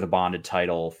with a bonded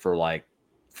title for like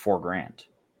 $4,000.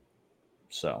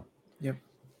 So yep.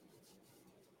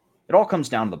 It all comes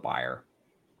down to the buyer.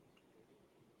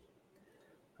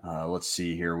 Let's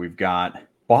see here.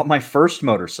 Bought my first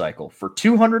motorcycle for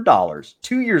 $200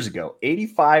 2 years ago.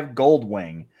 85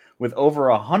 Goldwing with over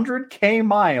 100K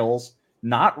miles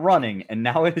not running, and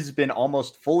now it has been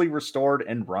almost fully restored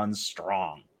and runs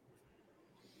strong.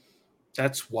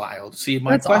 That's wild. See,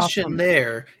 my question awesome.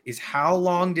 There is, how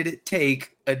long did it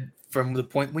take from the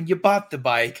point when you bought the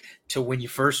bike to when you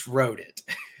first rode it?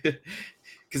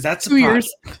 Because that's 2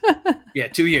 years. Yeah,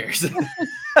 2 years.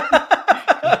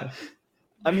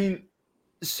 I mean,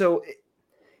 so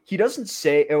he doesn't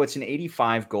say, it's an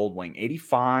 85 Goldwing.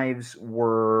 85s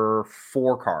were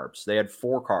 4 carbs. They had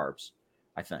 4 carbs,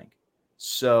 I think.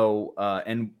 So,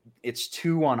 and it's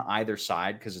 2 on either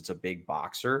side because it's a big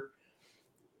boxer.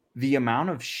 The amount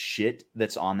of shit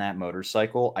that's on that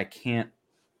motorcycle, I can't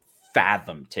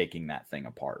fathom taking that thing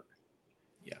apart.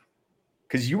 Yeah.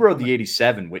 Because you rode the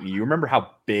 87, Whitney. You remember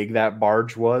how big that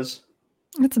barge was?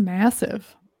 It's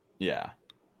massive. Yeah.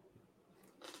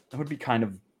 That would be kind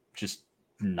of just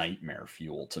nightmare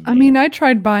fuel to me. I mean, I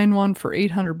tried buying one for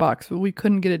 $800, but we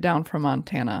couldn't get it down from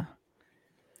Montana.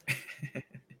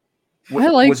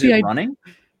 Was it running?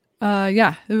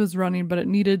 Yeah, it was running, but it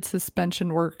needed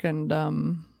suspension work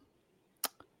and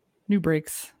new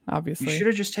brakes, obviously. You should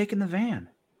have just taken the van.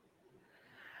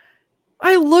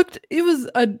 I looked,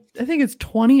 I think it's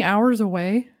 20 hours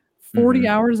away, 40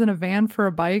 hours in a van for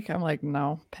a bike. I'm like,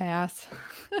 no, pass.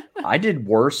 I did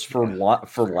worse for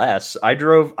less. I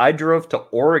drove to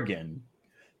Oregon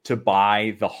to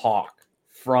buy the Hawk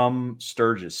from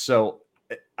Sturgis. So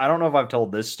I don't know if I've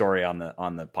told this story on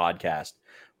the podcast,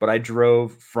 but I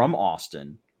drove from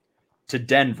Austin to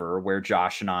Denver, where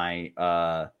Josh and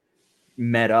I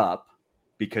met up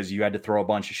because you had to throw a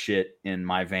bunch of shit in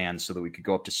my van so that we could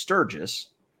go up to Sturgis,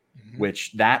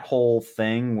 which that whole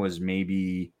thing was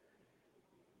maybe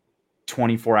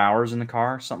 24 hours in the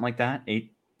car, something like that.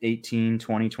 18,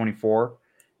 20, 24.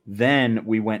 Then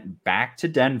we went back to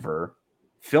Denver,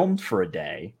 filmed for a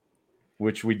day,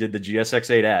 which we did the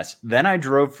GSX-8S. Then I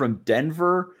drove from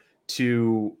Denver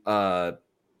to, I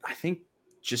think,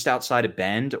 just outside of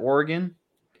Bend, Oregon.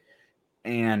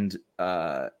 And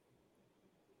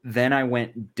then I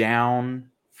went down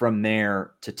from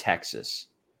there to Texas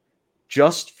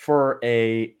just for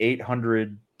a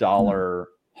 $800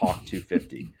 Hawk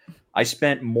 250. I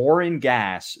spent more in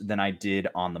gas than I did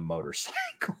on the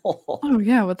motorcycle. Oh,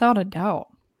 yeah, without a doubt.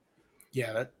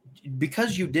 Yeah,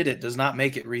 because you did it does not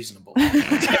make it reasonable.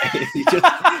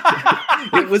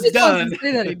 It was done.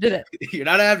 Say that he did it. You're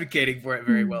not advocating for it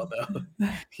very well, though.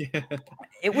 Yeah.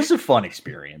 It was a fun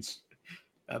experience.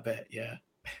 I bet, yeah.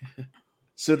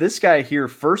 So this guy here,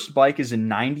 first bike is a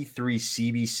 93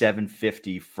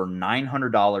 CB750 for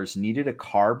 $900, needed a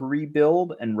carb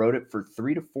rebuild and rode it for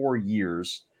 3 to 4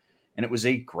 years. And it was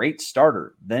a great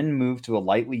starter. Then moved to a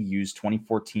lightly used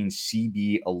 2014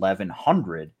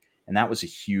 CB1100. And that was a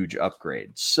huge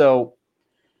upgrade. So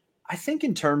I think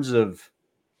in terms of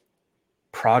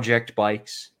project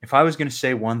bikes, if I was going to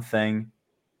say one thing,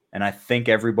 and I think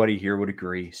everybody here would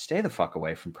agree, stay the fuck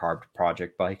away from carb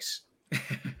project bikes.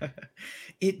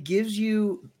 It gives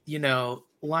you,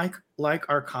 like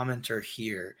our commenter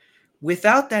here,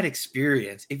 without that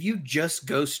experience, if you just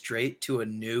go straight to a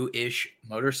new-ish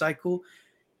motorcycle,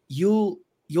 you'll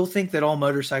think that all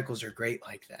motorcycles are great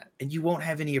like that. And you won't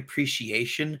have any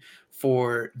appreciation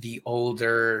for the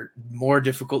older, more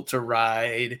difficult to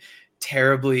ride,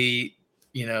 terribly,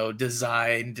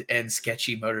 designed and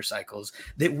sketchy motorcycles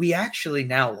that we actually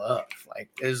now love. Like,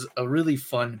 there's a really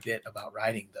fun bit about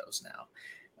riding those now.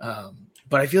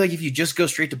 But I feel like if you just go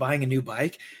straight to buying a new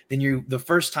bike, then the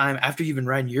first time after you've been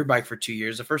riding your bike for 2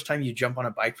 years, the first time you jump on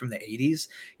a bike from the 80s,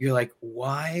 you're like,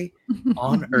 why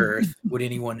on earth would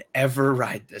anyone ever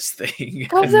ride this thing?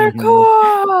 Because they're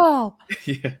cool.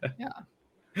 Yeah.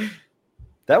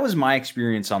 That was my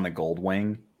experience on the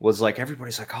Goldwing. Was like,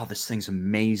 everybody's like, oh, this thing's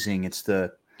amazing. It's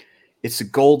the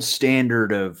gold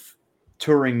standard of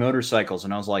touring motorcycles.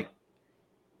 And I was like,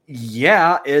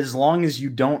 yeah, as long as you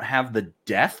don't have the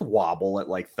death wobble at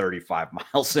like 35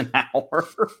 miles an hour.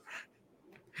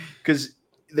 Because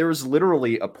there was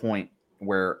literally a point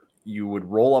where you would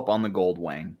roll up on the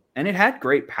Goldwing and it had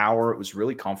great power. It was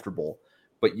really comfortable,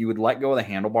 but you would let go of the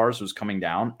handlebars, it was coming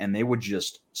down, and they would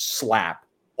just slap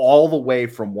all the way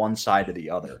from one side to the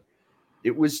other.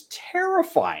 It was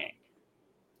terrifying.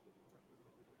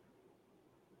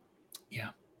 Yeah.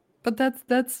 But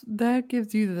that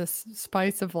gives you the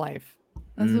spice of life.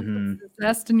 That's what Mhm. puts the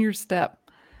zest in your step.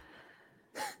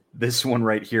 This one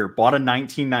right here, bought a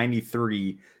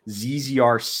 1993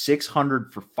 ZZR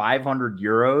 600 for 500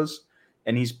 euros,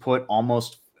 and he's put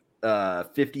almost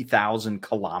 50,000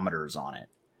 kilometers on it.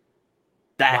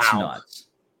 That's nuts.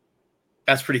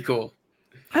 That's pretty cool.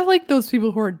 I like those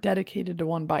people who are dedicated to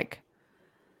one bike.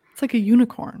 It's like a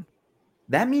unicorn.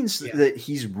 That means that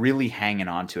he's really hanging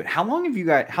on to it. How long do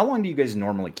you guys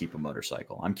normally keep a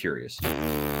motorcycle? I'm curious.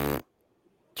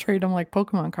 Trade them like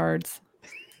Pokemon cards.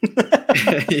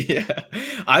 Yeah,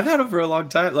 I've had them for a long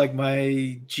time. Like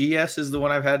my GS is the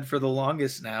one I've had for the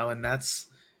longest now, and that's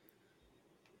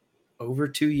over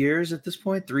 2 years at this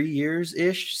point, 3 years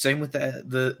ish. Same with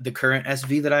the current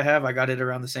SV that I have. I got it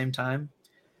around the same time.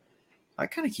 I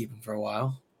kind of keep them for a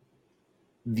while.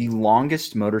 The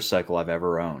longest motorcycle I've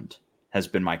ever owned has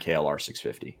been my KLR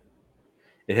 650.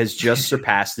 It has just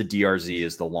surpassed the DRZ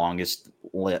as the longest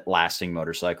lasting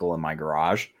motorcycle in my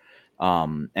garage.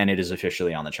 And it is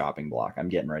officially on the chopping block. I'm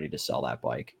getting ready to sell that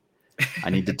bike. I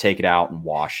need to take it out and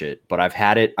wash it. But I've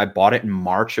had it. I bought it in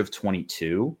March of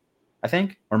 22, I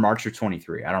think, or March of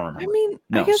 23. I don't remember. I mean,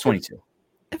 no, it's 22.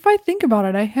 If I think about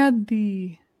it, I had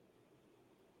the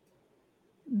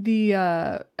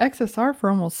XSR for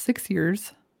almost 6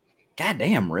 years. God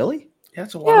damn, really? Yeah,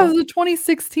 that's a while. Yeah, it was a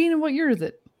 2016. And what year is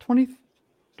it? 25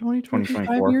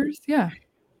 years? Yeah.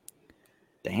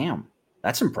 Damn,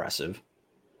 that's impressive.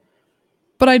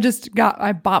 But I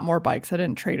bought more bikes. I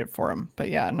didn't trade it for them. But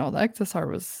yeah, no, the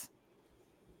XSR was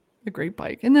a great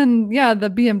bike. And then, yeah, the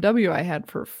BMW I had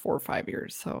for 4 or 5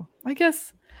 years. So I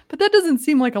guess, but that doesn't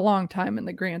seem like a long time in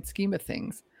the grand scheme of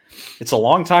things. It's a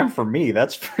long time for me.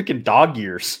 That's freaking dog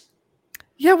years.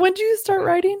 Yeah, when did you start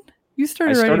riding? I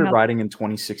started riding in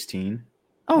 2016.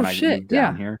 Oh, when shit. I moved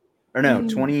down here. Or no,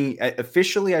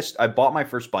 officially, I bought my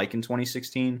first bike in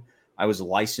 2016. I was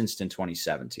licensed in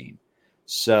 2017.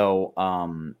 So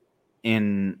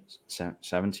in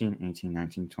 17, 18,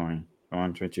 19, 20,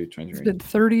 21, 22, 23. It's been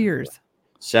 30 years.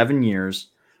 7 years.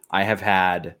 I have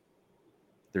had,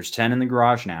 there's 10 in the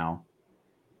garage now.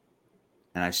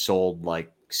 And I sold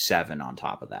like 7 on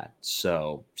top of that.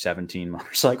 So 17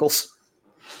 motorcycles.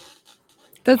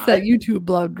 That's that YouTube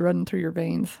blood running through your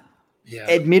veins. Yeah.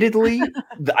 Admittedly,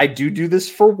 I do this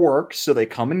for work, so they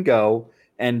come and go.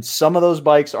 And some of those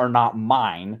bikes are not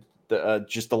mine.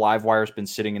 Just the live wire's been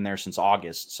sitting in there since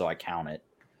August, so I count it.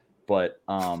 But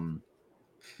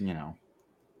you know,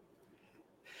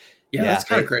 yeah, that's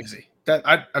kind of crazy.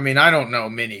 That I mean, I don't know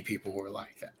many people who are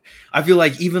like that. I feel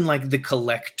like even like the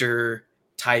collector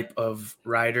type of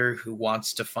rider who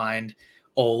wants to find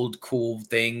old cool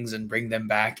things and bring them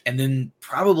back, and then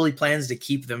probably plans to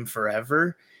keep them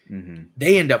forever. Mm-hmm.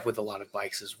 They end up with a lot of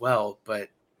bikes as well, but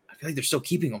I feel like they're still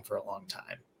keeping them for a long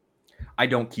time. I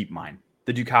don't keep mine.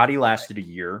 The Ducati lasted a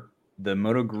year. The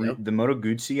Moto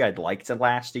Guzzi I'd like to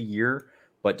last a year,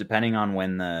 but depending on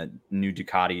when the new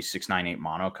Ducati 698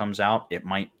 Mono comes out, it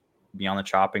might be on the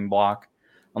chopping block.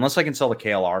 Unless I can sell the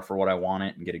KLR for what I want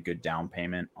it and get a good down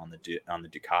payment on the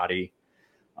Ducati.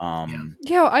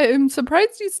 Yeah, I am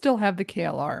surprised you still have the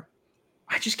KLR.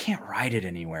 I just can't ride it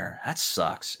anywhere. That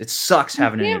sucks. It sucks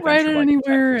having an adventure bike. You can't ride it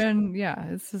anywhere, Texas. and yeah,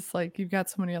 it's just like you've got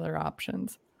so many other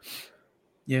options.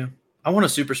 Yeah, I want a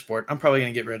Super Sport. I'm probably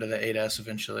gonna get rid of the 8S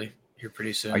eventually here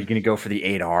pretty soon. Are you gonna go for the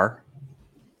 8R?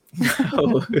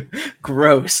 No,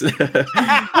 gross.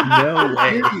 No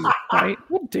way. Right?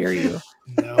 How dare you?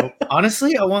 No,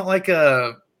 honestly, I want like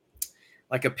a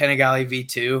Panigale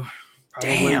V2. Probably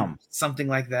Damn, something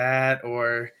like that,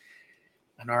 or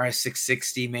an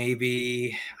RS660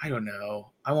 maybe. I don't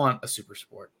know. I want a Super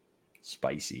Sport.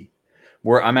 Spicy.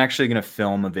 I'm actually going to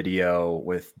film a video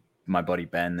with my buddy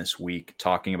Ben this week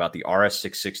talking about the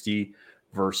RS660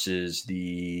 versus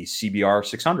the CBR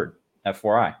 600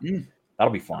 F4i.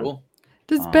 That'll be fun. Cool.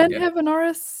 Does Ben have an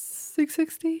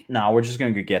RS660? No, we're just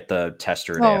going to get the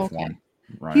tester at AF1.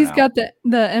 Okay. He's got the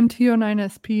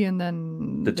MT09 SP and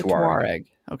then the Touareg.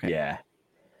 Okay. Yeah.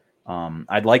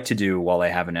 I'd like to do, while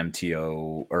they have an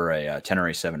MTO or a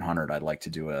Tenere 700, I'd like to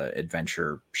do a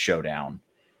adventure showdown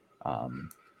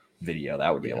video.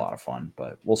 That would be a lot of fun,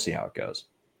 but we'll see how it goes.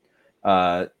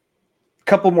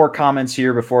 Couple more comments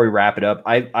here before we wrap it up.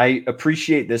 I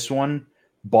appreciate this one.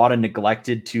 Bought a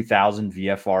neglected 2000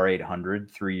 VFR 800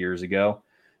 3 years ago.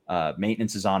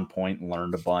 Maintenance is on point.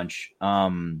 Learned a bunch.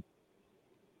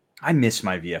 I miss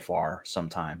my VFR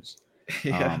sometimes.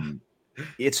 Yeah.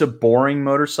 It's a boring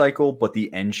motorcycle, but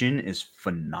the engine is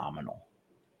phenomenal.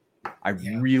 I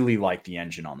really like the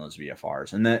engine on those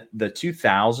VFRs. And the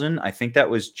 2000, I think that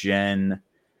was Gen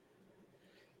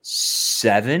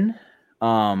 7.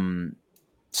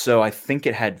 So I think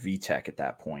it had VTEC at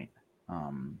that point.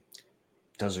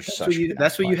 Those are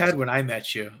That's what you had when I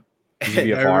met you. Was And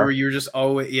it I remember VFR? you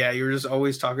were just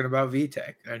always talking about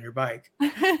VTEC on your bike.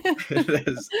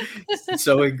 That's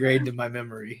so ingrained in my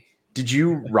memory. Did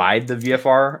you ride the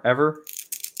VFR ever?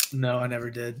 No, I never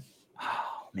did.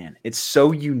 Oh man, it's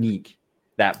so unique,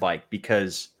 that bike,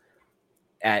 because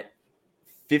at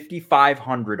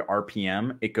 5,500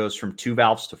 RPM, it goes from 2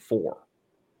 valves to 4.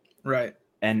 Right.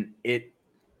 And it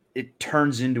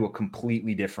turns into a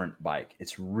completely different bike.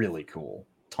 It's really cool.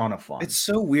 Ton of fun. It's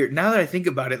so weird. Now that I think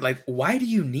about it, like, why do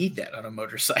you need that on a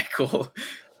motorcycle?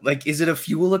 Like, is it a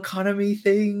fuel economy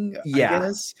thing? Yeah, I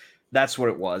guess that's what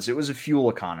it was. It was a fuel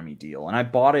economy deal, and I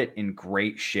bought it in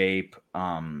great shape.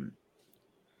 Not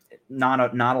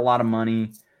a lot of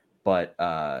money, but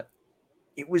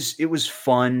it was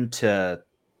fun to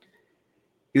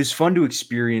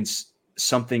experience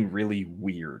something really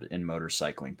weird in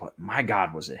motorcycling. But my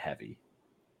God, was it heavy?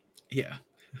 Yeah.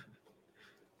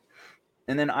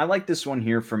 And then I like this one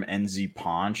here from NZ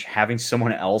Ponch. Having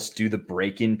someone else do the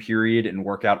break-in period and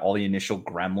work out all the initial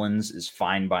gremlins is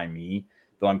fine by me,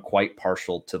 though I'm quite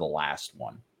partial to the last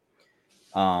one.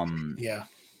 Yeah.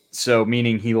 So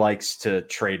meaning he likes to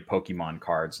trade Pokemon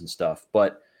cards and stuff.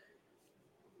 But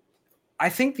I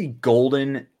think the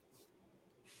golden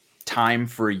time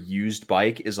for a used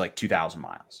bike is like 2,000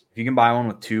 miles. If you can buy one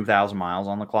with 2,000 miles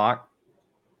on the clock,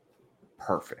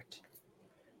 perfect.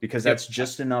 Because that's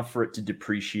just enough for it to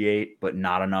depreciate, but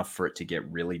not enough for it to get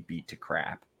really beat to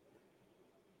crap.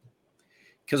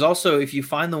 Because also, if you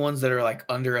find the ones that are like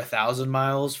under 1,000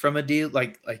 miles from a deal,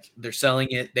 like they're selling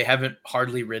it, they haven't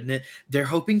hardly ridden it. They're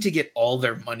hoping to get all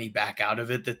their money back out of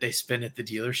it that they spend at the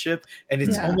dealership, and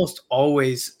it's almost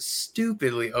always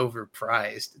stupidly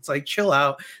overpriced. It's like, chill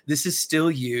out. This is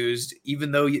still used,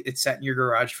 even though it sat in your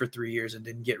garage for 3 years and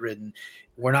didn't get ridden.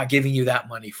 We're not giving you that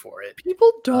money for it.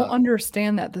 People don't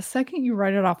understand that. The second you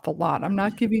write it off the lot, I'm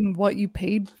not giving what you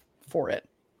paid for it.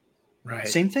 Right.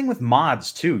 Same thing with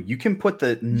mods too. You can put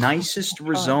the nicest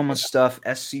Rizoma stuff,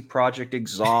 SC Project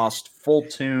exhaust, full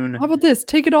tune. How about this?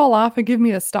 Take it all off and give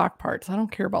me the stock parts. I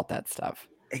don't care about that stuff.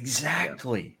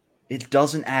 Exactly. It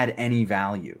doesn't add any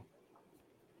value.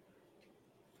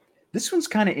 This one's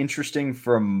kind of interesting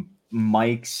from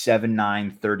Mike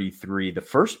 7933. The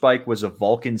first bike was a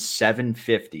Vulcan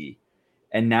 750,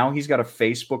 and now he's got a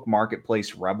Facebook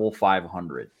Marketplace Rebel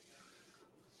 500.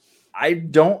 I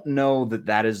don't know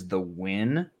that is the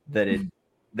win that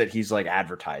he's like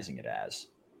advertising it as.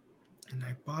 And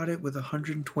I bought it with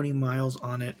 120 miles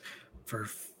on it for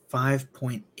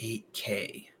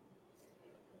 5.8K.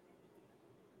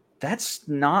 That's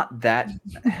not that.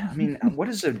 I mean, what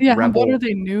is a Rebel? What are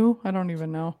they new? I don't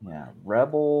even know. Yeah,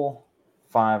 Rebel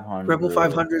 500. Rebel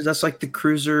 500s. That's like the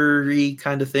cruiser-y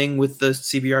kind of thing with the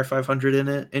CBR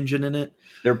 500 engine in it.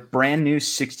 They're brand new,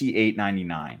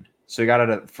 $68.99. So you got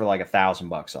it for like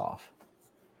 $1,000 off.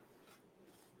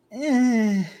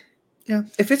 Yeah,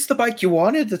 if it's the bike you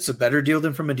wanted, that's a better deal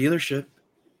than from a dealership.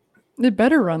 It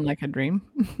better run like a dream.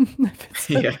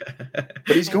 Yeah,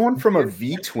 but he's going from a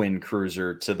V-twin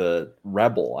cruiser to the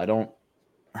Rebel. I don't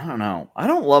know. I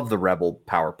don't love the Rebel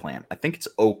power plant. I think it's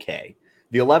okay.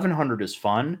 The 1100 is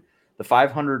fun. The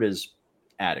 500 is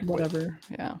adequate. Whatever.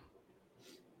 Yeah.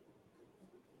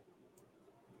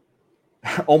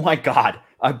 Oh my God.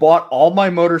 I bought all my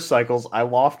motorcycles. I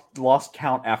lost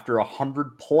count after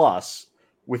 100 plus,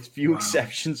 with few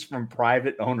exceptions from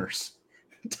private owners.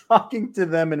 Talking to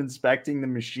them and inspecting the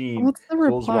machine. What's the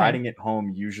reply? Those riding at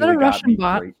home usually got me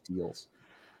great deals.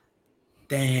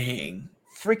 Dang.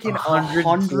 Freaking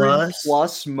 100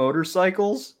 plus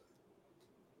motorcycles?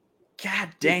 God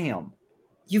damn.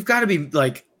 You've got to be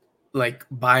like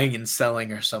buying and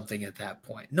selling or something at that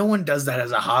point. No one does that as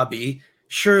a hobby.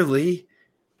 Surely.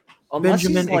 Unless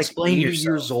Benjamin, he's like 80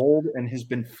 years old and has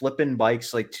been flipping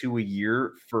bikes like 2 a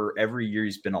year for every year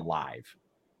he's been alive.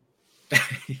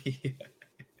 Yeah.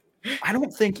 I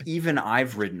don't think even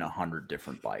I've ridden 100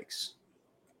 different bikes.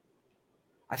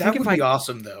 That would be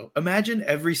awesome, though. Imagine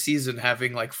every season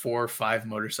having like 4 or 5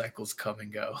 motorcycles come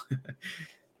and go.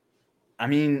 I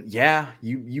mean, yeah,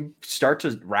 you start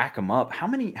to rack them up. How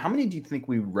many do you think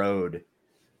we rode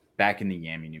back in the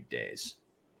Yami Noob days?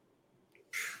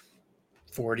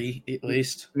 40 at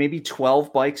least. Maybe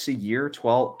 12 bikes a year,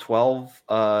 12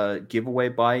 giveaway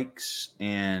bikes,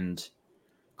 and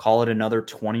call it another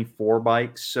 24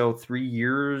 bikes. So 3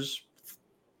 years,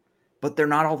 but they're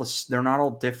not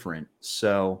all different.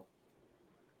 So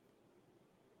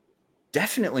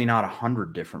definitely not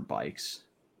 100 different bikes.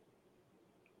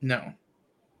 No.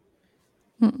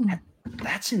 Mm-mm.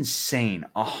 That's insane.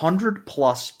 100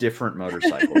 plus different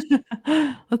motorcycles.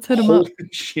 Let's hit them up. Holy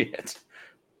shit.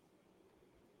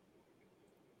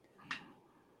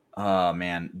 Oh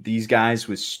man, these guys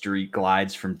with street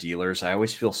glides from dealers, I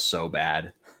always feel so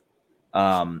bad.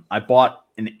 I bought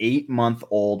an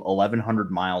 8-month-old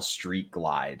 1,100-mile street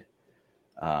glide,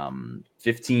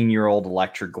 15-year-old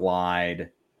electric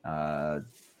glide,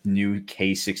 new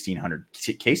K1600.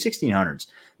 K1600s,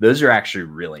 those are actually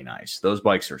really nice. Those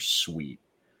bikes are sweet.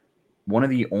 One of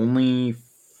the only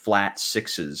flat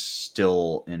sixes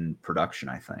still in production,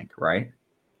 I think, right?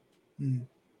 I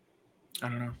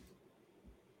don't know.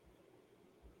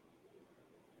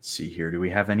 Let's see here. Do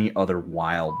we have any other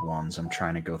wild ones? I'm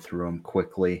trying to go through them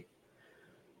quickly.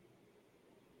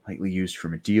 Lightly used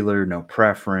from a dealer, no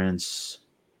preference.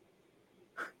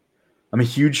 I'm a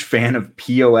huge fan of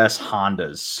POS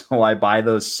Hondas, so I buy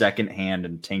those secondhand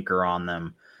and tinker on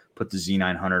them. Put the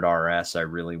Z900 RS. I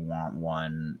really want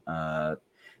one. I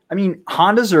mean,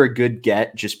 Hondas are a good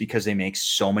get just because they make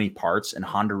so many parts, and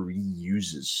Honda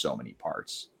reuses so many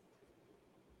parts.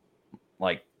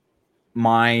 Like,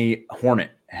 my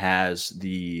Hornet has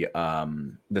the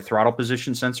throttle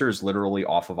position sensor is literally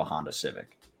off of a Honda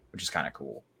Civic, which is kind of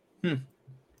cool.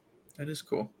 That is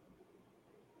cool.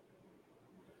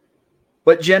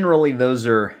 But generally, those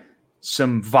are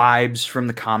some vibes from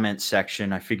the comment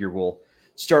section. I figure we'll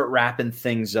start wrapping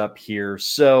things up here.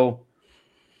 So,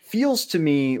 feels to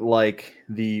me like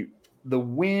the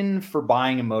win for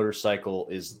buying a motorcycle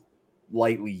is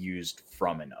lightly used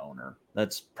from an owner.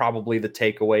 That's probably the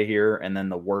takeaway here. And then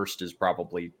the worst is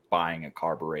probably buying a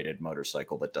carbureted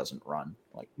motorcycle that doesn't run,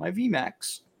 like my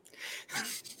VMAX.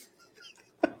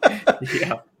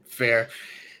 Yeah, fair.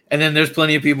 And then there's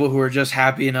plenty of people who are just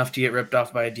happy enough to get ripped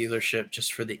off by a dealership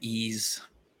just for the ease,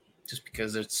 just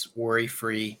because it's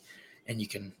worry-free and you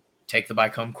can take the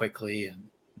bike home quickly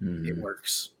and it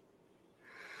works.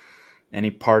 Any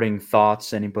parting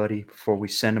thoughts, anybody, before we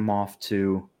send them off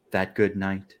to that good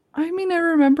night? I mean, I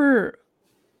remember,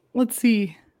 let's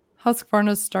see,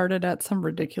 Husqvarna started at some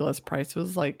ridiculous price. It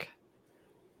was like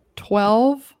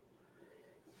 12.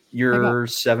 Your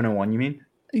 701, you mean?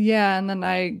 Yeah, and then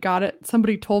I got it.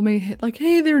 Somebody told me, like,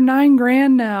 hey, they're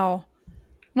 $9,000 now.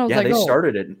 And I was like, they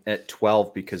started at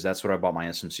 12 because that's what I bought my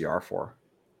SMCR for.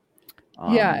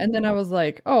 Yeah, and then I was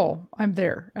like, oh, I'm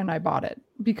there, and I bought it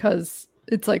because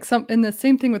it's like and the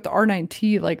same thing with the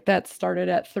R9T, like that started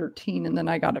at 13 and then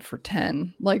I got it for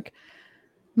 10. Like,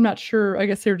 I'm not sure. I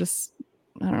guess they were just,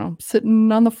 I don't know,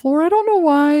 sitting on the floor. I don't know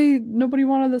why nobody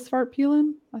wanted the Svart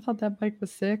peeling. I thought that bike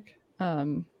was sick. I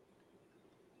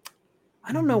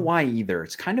don't know why either.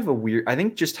 It's kind of a weird, I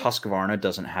think just Husqvarna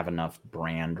doesn't have enough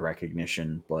brand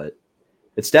recognition, but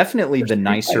it's definitely the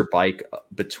nicer bike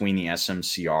between the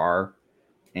SMCR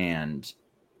and,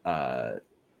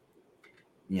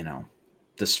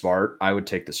 the Svart. I would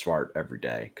take the Svart every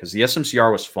day because the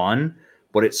SMCR was fun,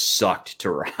 but it sucked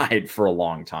to ride for a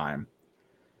long time.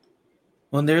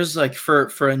 Well, there's like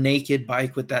for a naked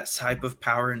bike with that type of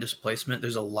power and displacement,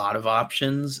 there's a lot of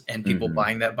options, and people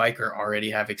buying that bike already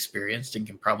have experienced and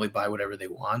can probably buy whatever they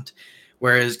want.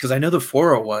 Whereas, because I know the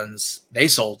 401s, they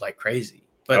sold like crazy,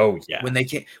 but when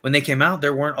they came out,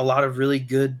 there weren't a lot of really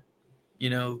good,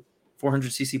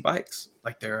 400cc bikes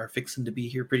like there are fixing to be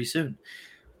here pretty soon.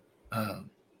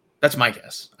 That's my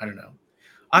guess. I don't know.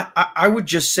 I would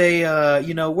just say,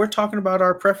 we're talking about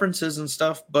our preferences and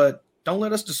stuff, but don't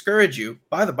let us discourage you.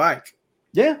 Buy the bike.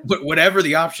 Yeah. But whatever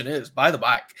the option is, buy the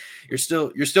bike. You're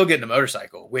still getting a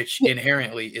motorcycle, which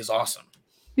inherently is awesome.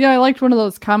 Yeah, I liked one of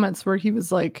those comments where he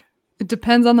was like, it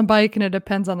depends on the bike and it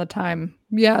depends on the time.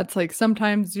 Yeah, it's like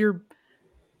sometimes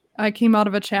I came out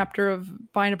of a chapter of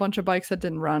buying a bunch of bikes that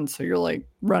didn't run. So you're like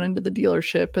running to the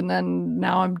dealership and then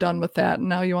now I'm done with that. And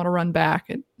now you want to run back.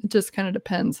 It just kind of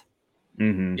depends.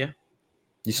 Mm-hmm. Yeah.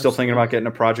 You still thinking about getting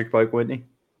a project bike, Whitney?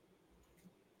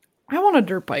 I want a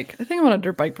dirt bike. I think I want a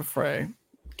dirt bike before I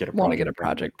want to get a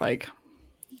project bike.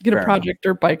 Get a project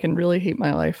dirt bike and really hate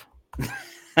my life.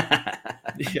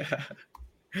 Yeah.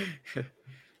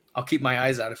 I'll keep my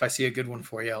eyes out. If I see a good one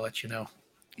for you, I'll let you know.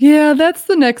 Yeah, that's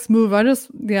the next move. And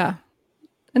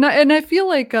I feel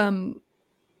like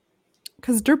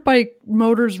because dirt bike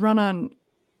motors run on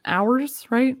hours,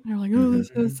 right? They're like, oh, this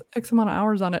has X amount of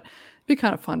hours on it. It'd be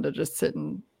kind of fun to just sit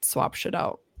and swap shit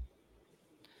out.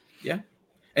 Yeah.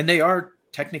 And they are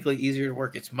technically easier to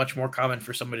work. It's much more common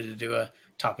for somebody to do a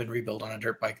top-end rebuild on a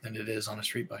dirt bike than it is on a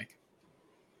street bike.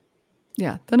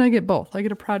 Yeah, then I get both. I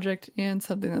get a project and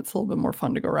something that's a little bit more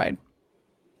fun to go ride.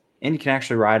 And you can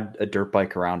actually ride a dirt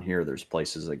bike around here. There's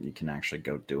places that you can actually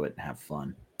go do it and have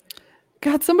fun.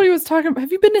 God, somebody was talking.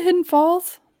 Have you been to Hidden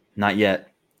Falls? Not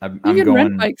yet. I'm You can rent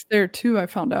going. bikes there too. I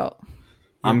found out.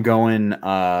 I'm going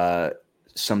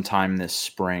sometime this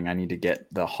spring. I need to get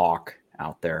the Hawk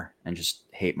out there and just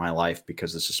hate my life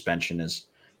because the suspension is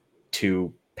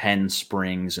 2 Penn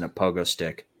springs and a pogo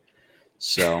stick.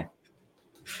 So,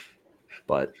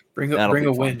 but bring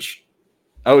a winch.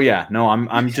 Oh yeah, no,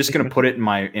 I'm just gonna put it in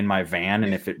my van,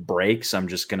 and if it breaks, I'm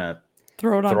just gonna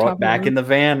throw it back in the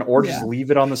van, or just Yeah. leave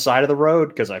it on the side of the road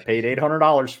because I paid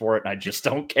 $800 for it, and I just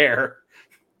don't care.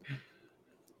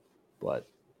 But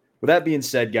with that being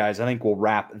said, guys, I think we'll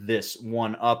wrap this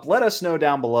one up. Let us know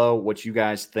down below what you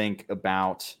guys think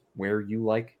about where you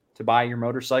like to buy your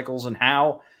motorcycles and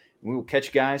how. We will catch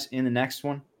you guys in the next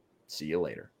one. See you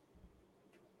later.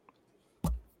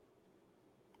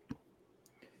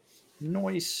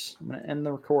 Nice. I'm going to end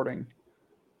the recording.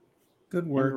 Good work.